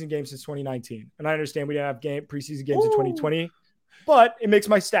preseason game since 2019. And I understand we didn't have preseason games in 2020, but it makes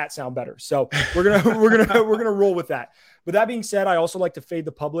my stats sound better. So we're gonna roll with that. But that being said, I also like to fade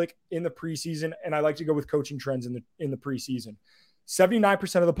the public in the preseason, and I like to go with coaching trends in the preseason.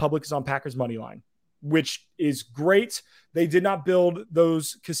 79% of the public is on Packers money line, which is great. They did not build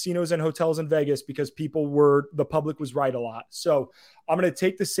those casinos and hotels in Vegas because the public was right a lot. So I'm going to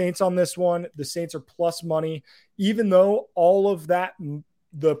take the Saints on this one. The Saints are plus money, even though all of that,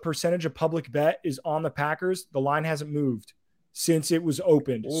 the percentage of public bet is on the Packers. The line hasn't moved since it was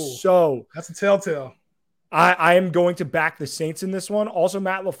opened. Ooh, so that's a telltale. I am going to back the Saints in this one. Also,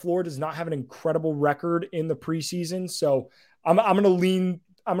 Matt LaFleur does not have an incredible record in the preseason. So I'm going to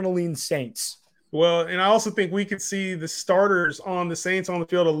lean Saints. Well, and I also think we could see the starters on the Saints on the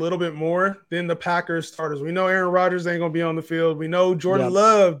field a little bit more than the Packers starters. We know Aaron Rodgers ain't going to be on the field. We know Jordan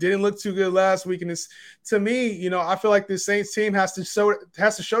Love didn't look too good last week. And it's, to me, I feel like this Saints team has to show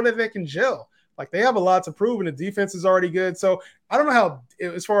that they can gel. Like, they have a lot to prove, and the defense is already good. So I don't know how,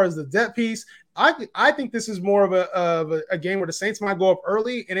 as far as the depth piece, I think this is more of a game where the Saints might go up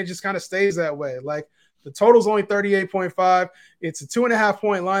early, and it just kind of stays that way. Like, the total's only 38.5. It's a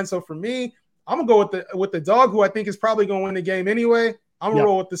 2.5-point line. So for me, I'm going to go with the dog, who I think is probably going to win the game anyway. I'm going to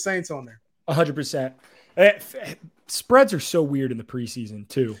roll with the Saints on there. 100%. spreads are so weird in the preseason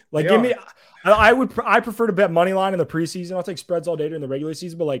too. Like, I prefer to bet money line in the preseason. I'll take spreads all day during the regular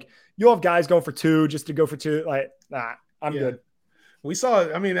season, but like you'll have guys going for 2 just to go for 2. Like, nah, I'm good. We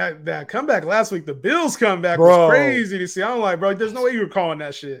saw, I mean, that comeback last week, the Bills comeback was crazy to see. I'm like, bro, there's no way you were calling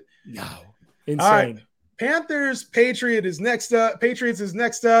that shit. No, insane. All right. Panthers, Patriots is next up.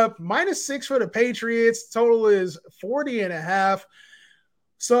 -6 for the Patriots. Total is 40.5.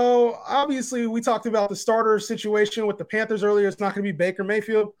 So obviously we talked about the starter situation with the Panthers earlier. It's not going to be Baker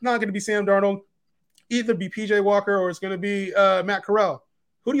Mayfield, not going to be Sam Darnold, either be PJ Walker or it's going to be Matt Corral.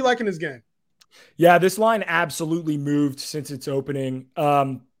 Who do you like in this game? Yeah, this line absolutely moved since its opening.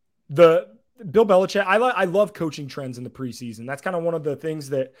 The Bill Belichick, I love coaching trends in the preseason. That's kind of one of the things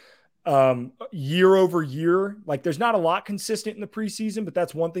that year over year, like there's not a lot consistent in the preseason, but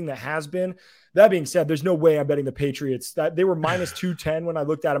that's one thing that has been. That being said, there's no way I'm betting the Patriots. That they were -210 when I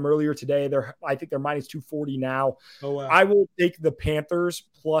looked at them earlier today. I think they're -240 now. Oh, wow. I will take the Panthers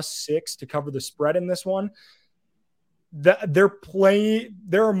 +6 to cover the spread in this one. There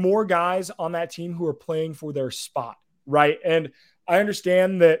are more guys on that team who are playing for their spot, right? And I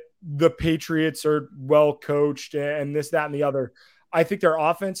understand that the Patriots are well coached and this, that, and the other. I think their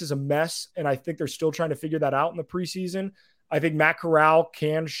offense is a mess, and I think they're still trying to figure that out in the preseason. I think Matt Corral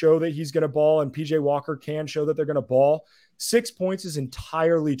can show that he's going to ball, and PJ Walker can show that they're going to ball. 6 points is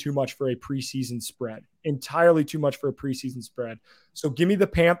entirely too much for a preseason spread. Entirely too much for a preseason spread. So give me the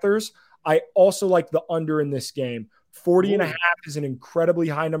Panthers. I also like the under in this game. 40.5 is an incredibly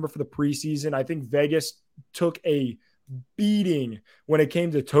high number for the preseason. I think Vegas took a beating when it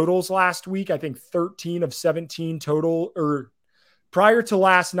came to totals last week. I think 13 of 17 total, or prior to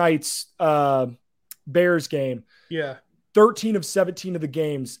last night's Bears game. Yeah. 13 of 17 of the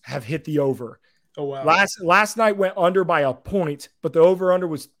games have hit the over. Oh, wow. Last night went under by a point, but the over-under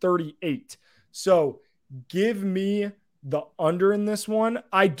was 38. So give me the under in this one.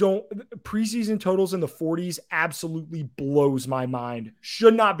 Preseason totals in the 40s absolutely blows my mind.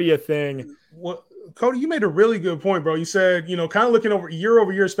 Should not be a thing. Well, Cody, you made a really good point, bro. You said, kind of looking over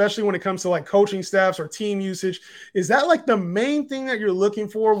year, especially when it comes to like coaching staffs or team usage. Is that like the main thing that you're looking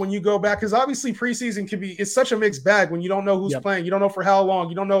for when you go back? Because obviously preseason it's such a mixed bag when you don't know who's playing. You don't know for how long.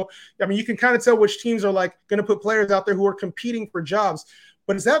 You don't know. I mean, you can kind of tell which teams are like going to put players out there who are competing for jobs.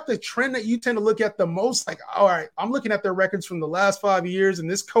 But is that the trend that you tend to look at the most? Like, all right, I'm looking at their records from the last 5 years, and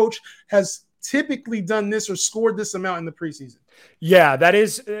this coach has typically done this or scored this amount in the preseason. Yeah,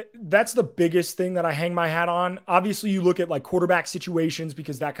 that's the biggest thing that I hang my hat on. Obviously, you look at like quarterback situations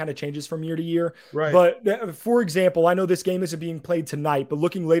because that kind of changes from year to year. Right. But for example, I know this game isn't being played tonight, but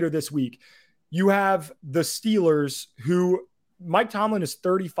looking later this week, you have the Steelers who Mike Tomlin is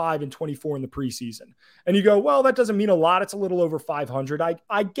 35-24 in the preseason. And you go, well, that doesn't mean a lot. It's a little over 500.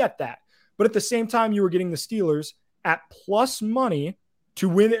 I get that. But at the same time, you were getting the Steelers at plus money to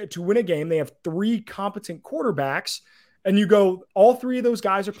win a game. They have 3 competent quarterbacks. And you go, all 3 of those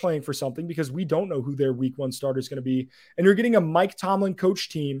guys are playing for something because we don't know who their week 1 starter is going to be. And you're getting a Mike Tomlin coach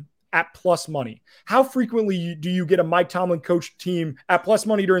team at plus money. How frequently do you get a Mike Tomlin coach team at plus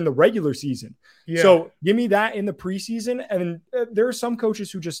money during the regular season? Yeah. So give me that in the preseason. And there are some coaches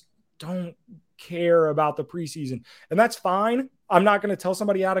who just don't care about the preseason. And that's fine. I'm not going to tell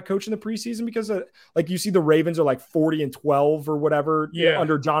somebody how to coach in the preseason because like you see the Ravens are like 40-12 or whatever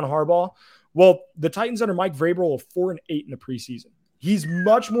under John Harbaugh. Well, the Titans under Mike Vrabel are 4-8 in the preseason. He's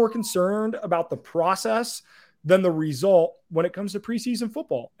much more concerned about the process than the result when it comes to preseason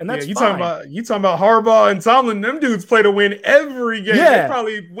football. And that's talking about Harbaugh and Tomlin. Them dudes play to win every game. Yeah. They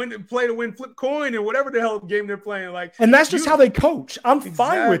probably play to win flip coin and whatever the hell game they're playing. And that's just how they coach. I'm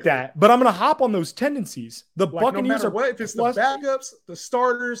fine with that. But I'm going to hop on those tendencies. The Buccaneers no matter if it's the backups, the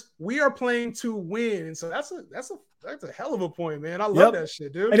starters, we are playing to win. And so that's a hell of a point, man. I love that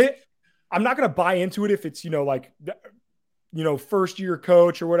shit, dude. And I'm not going to buy into it if it's, first year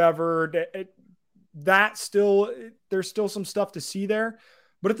coach or whatever. There's still some stuff to see there.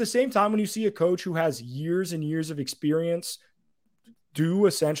 But at the same time, when you see a coach who has years and years of experience do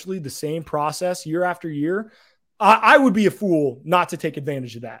essentially the same process year after year, I would be a fool not to take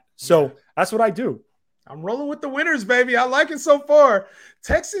advantage of that. So that's what I do. I'm rolling with the winners, baby. I like it so far.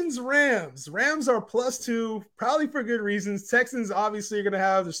 Texans, Rams. Rams are +2, probably for good reasons. Texans obviously are going to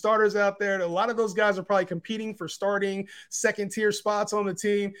have the starters out there. A lot of those guys are probably competing for starting second-tier spots on the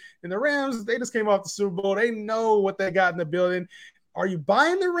team. And the Rams, they just came off the Super Bowl. They know what they got in the building. Are you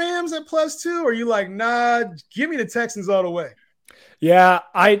buying the Rams at +2? Or are you like, nah, give me the Texans all the way? Yeah,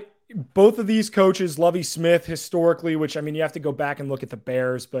 both of these coaches, Lovie Smith historically, which I mean, you have to go back and look at the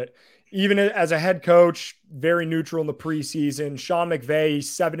Bears, but even as a head coach, very neutral in the preseason. Sean McVay,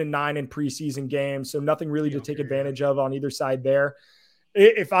 7-9 in preseason games, so nothing really to take advantage of on either side there.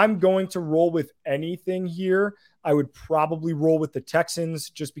 If I'm going to roll with anything here, I would probably roll with the Texans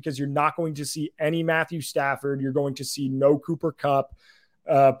just because you're not going to see any Matthew Stafford. You're going to see no Cooper Kupp,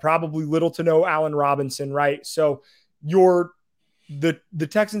 probably little to no Allen Robinson, right? So the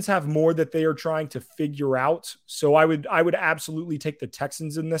Texans have more that they are trying to figure out. So I would absolutely take the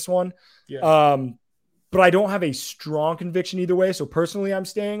Texans in this one. Yeah. But I don't have a strong conviction either way. So personally, I'm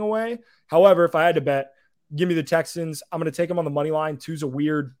staying away. However, if I had to bet, give me the Texans. I'm going to take them on the money line. 2's a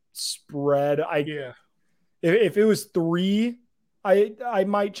weird spread. If it was 3, I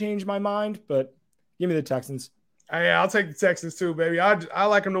might change my mind, but give me the Texans. I'll take the Texans too, baby. I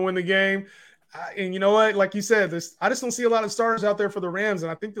like them to win the game. And you know what? Like you said, I just don't see a lot of starters out there for the Rams.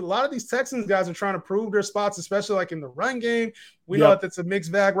 And I think that a lot of these Texans guys are trying to prove their spots, especially like in the run game. We know that it's a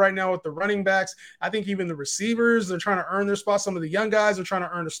mixed bag right now with the running backs. I think even the receivers, they're trying to earn their spots. Some of the young guys are trying to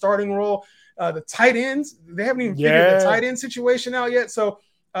earn a starting role. The tight ends, they haven't even figured the tight end situation out yet. So,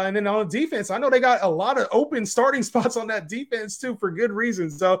 and then on the defense, I know they got a lot of open starting spots on that defense too for good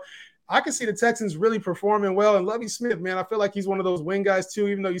reasons. So I can see the Texans really performing well. And Lovie Smith, man, I feel like he's one of those win guys too,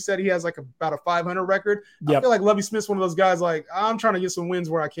 even though you said he has like about a 500 record. Yep. I feel like Lovie Smith's one of those guys like, I'm trying to get some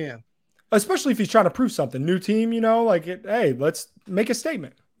wins where I can. Especially if he's trying to prove something. New team, hey, let's make a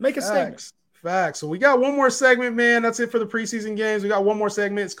statement. Statement. Facts. So we got one more segment, man. That's it for the preseason games. We got one more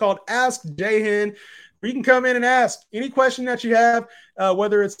segment. It's called Ask Jahan. You can come in and ask any question that you have,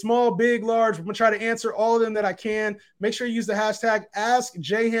 whether it's small, big, large. I'm going to try to answer all of them that I can. Make sure you use the hashtag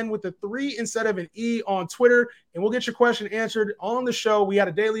AskJahan with a 3 instead of an E on Twitter, and we'll get your question answered on the show. We had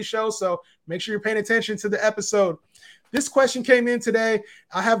a daily show, so make sure you're paying attention to the episode. This question came in today.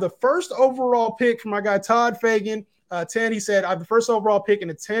 I have the first overall pick from my guy Todd Fagan. 10, he said, I have the first overall pick in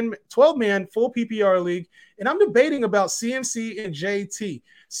a 12-man full PPR league, and I'm debating about CMC and JT.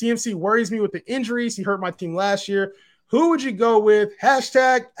 CMC worries me with the injuries. He hurt my team last year. Who would you go with?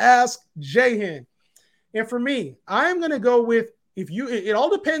 Hashtag Ask Jahan. And for me, I'm going to go with it all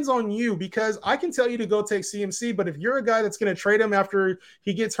depends on you, because I can tell you to go take CMC, but if you're a guy that's going to trade him after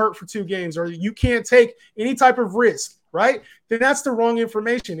he gets hurt for 2 games, or you can't take any type of risk, right? Then that's the wrong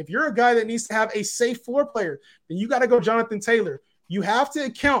information. If you're a guy that needs to have a safe floor player, then you got to go Jonathan Taylor. You have to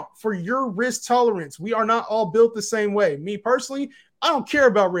account for your risk tolerance. We are not all built the same way. Me personally, I don't care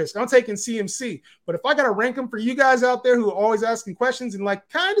about risk. I'm taking CMC. But if I got to rank them for you guys out there who are always asking questions and like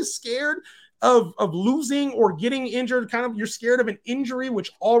kind of scared of losing or getting injured, kind of you're scared of an injury,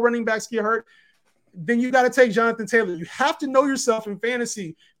 which all running backs get hurt, then you got to take Jonathan Taylor. You have to know yourself in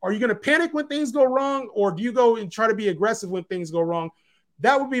fantasy. Are you going to panic when things go wrong, or do you go and try to be aggressive when things go wrong?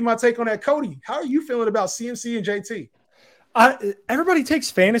 That would be my take on that. Cody, how are you feeling about CMC and JT? Everybody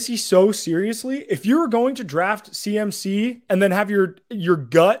takes fantasy so seriously. If you're going to draft CMC and then have your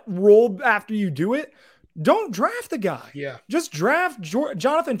gut roll after you do it, don't draft the guy. Yeah. Just draft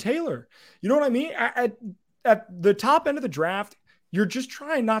Jonathan Taylor. You know what I mean? At the top end of the draft, you're just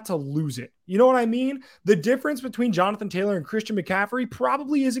trying not to lose it. You know what I mean? The difference between Jonathan Taylor and Christian McCaffrey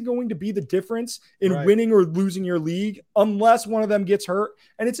probably isn't going to be the difference in winning or losing your league unless one of them gets hurt,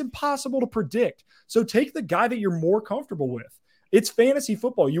 and it's impossible to predict. So take the guy that you're more comfortable with. It's fantasy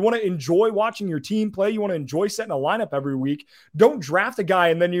football. You want to enjoy watching your team play. You want to enjoy setting a lineup every week. Don't draft a guy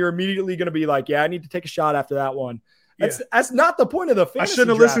and then you're immediately going to be like, yeah, I need to take a shot after that one. That's not the point of the fantasy. I shouldn't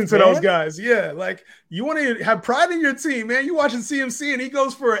have listened to those guys. Yeah, like you want to have pride in your team, man. You watching CMC and he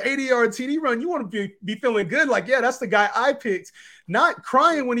goes for an 80-yard TD run. You want to be feeling good, like, yeah, that's the guy I picked. Not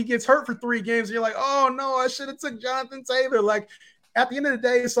crying when he gets hurt for 3 games. And you're like, oh no, I should have took Jonathan Taylor. Like at the end of the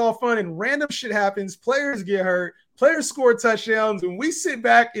day, it's all fun and random shit happens. Players get hurt. Players score touchdowns, and we sit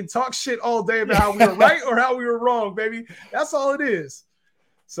back and talk shit all day about how we were right or how we were wrong, baby. That's all it is.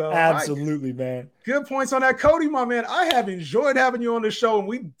 So absolutely, man. Good points on that. Cody, my man, I have enjoyed having you on the show, and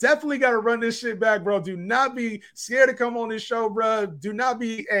we definitely got to run this shit back, bro. Do not be scared to come on this show, bro. Do not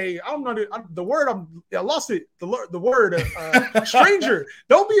be I lost it. The word stranger.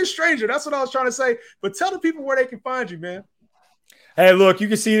 Don't be a stranger. That's what I was trying to say. But tell the people where they can find you, man. Hey, look, you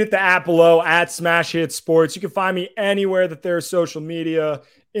can see it at the app below at Smash Hit Sports. You can find me anywhere that there's social media,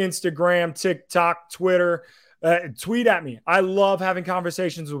 Instagram, TikTok, Twitter. Tweet at me. I love having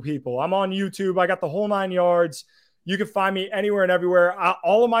conversations with people. I'm on YouTube. I got the whole 9 yards. You can find me anywhere and everywhere. I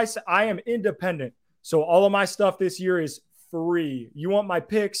am independent. So all of my stuff this year is free. You want my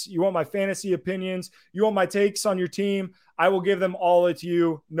picks, you want my fantasy opinions, you want my takes on your team, I will give them all to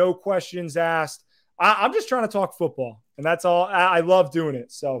you. No questions asked. I'm just trying to talk football, and that's all. I love doing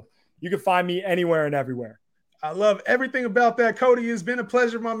it. So You can find me anywhere and everywhere. I love everything about that. Cody, it's been a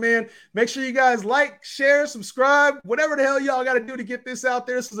pleasure, my man. Make sure you guys like, share, subscribe, whatever the hell y'all got to do to get this out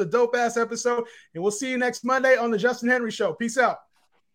there. This is a dope-ass episode, and we'll see you next Monday on the Justin Henry Show. Peace out.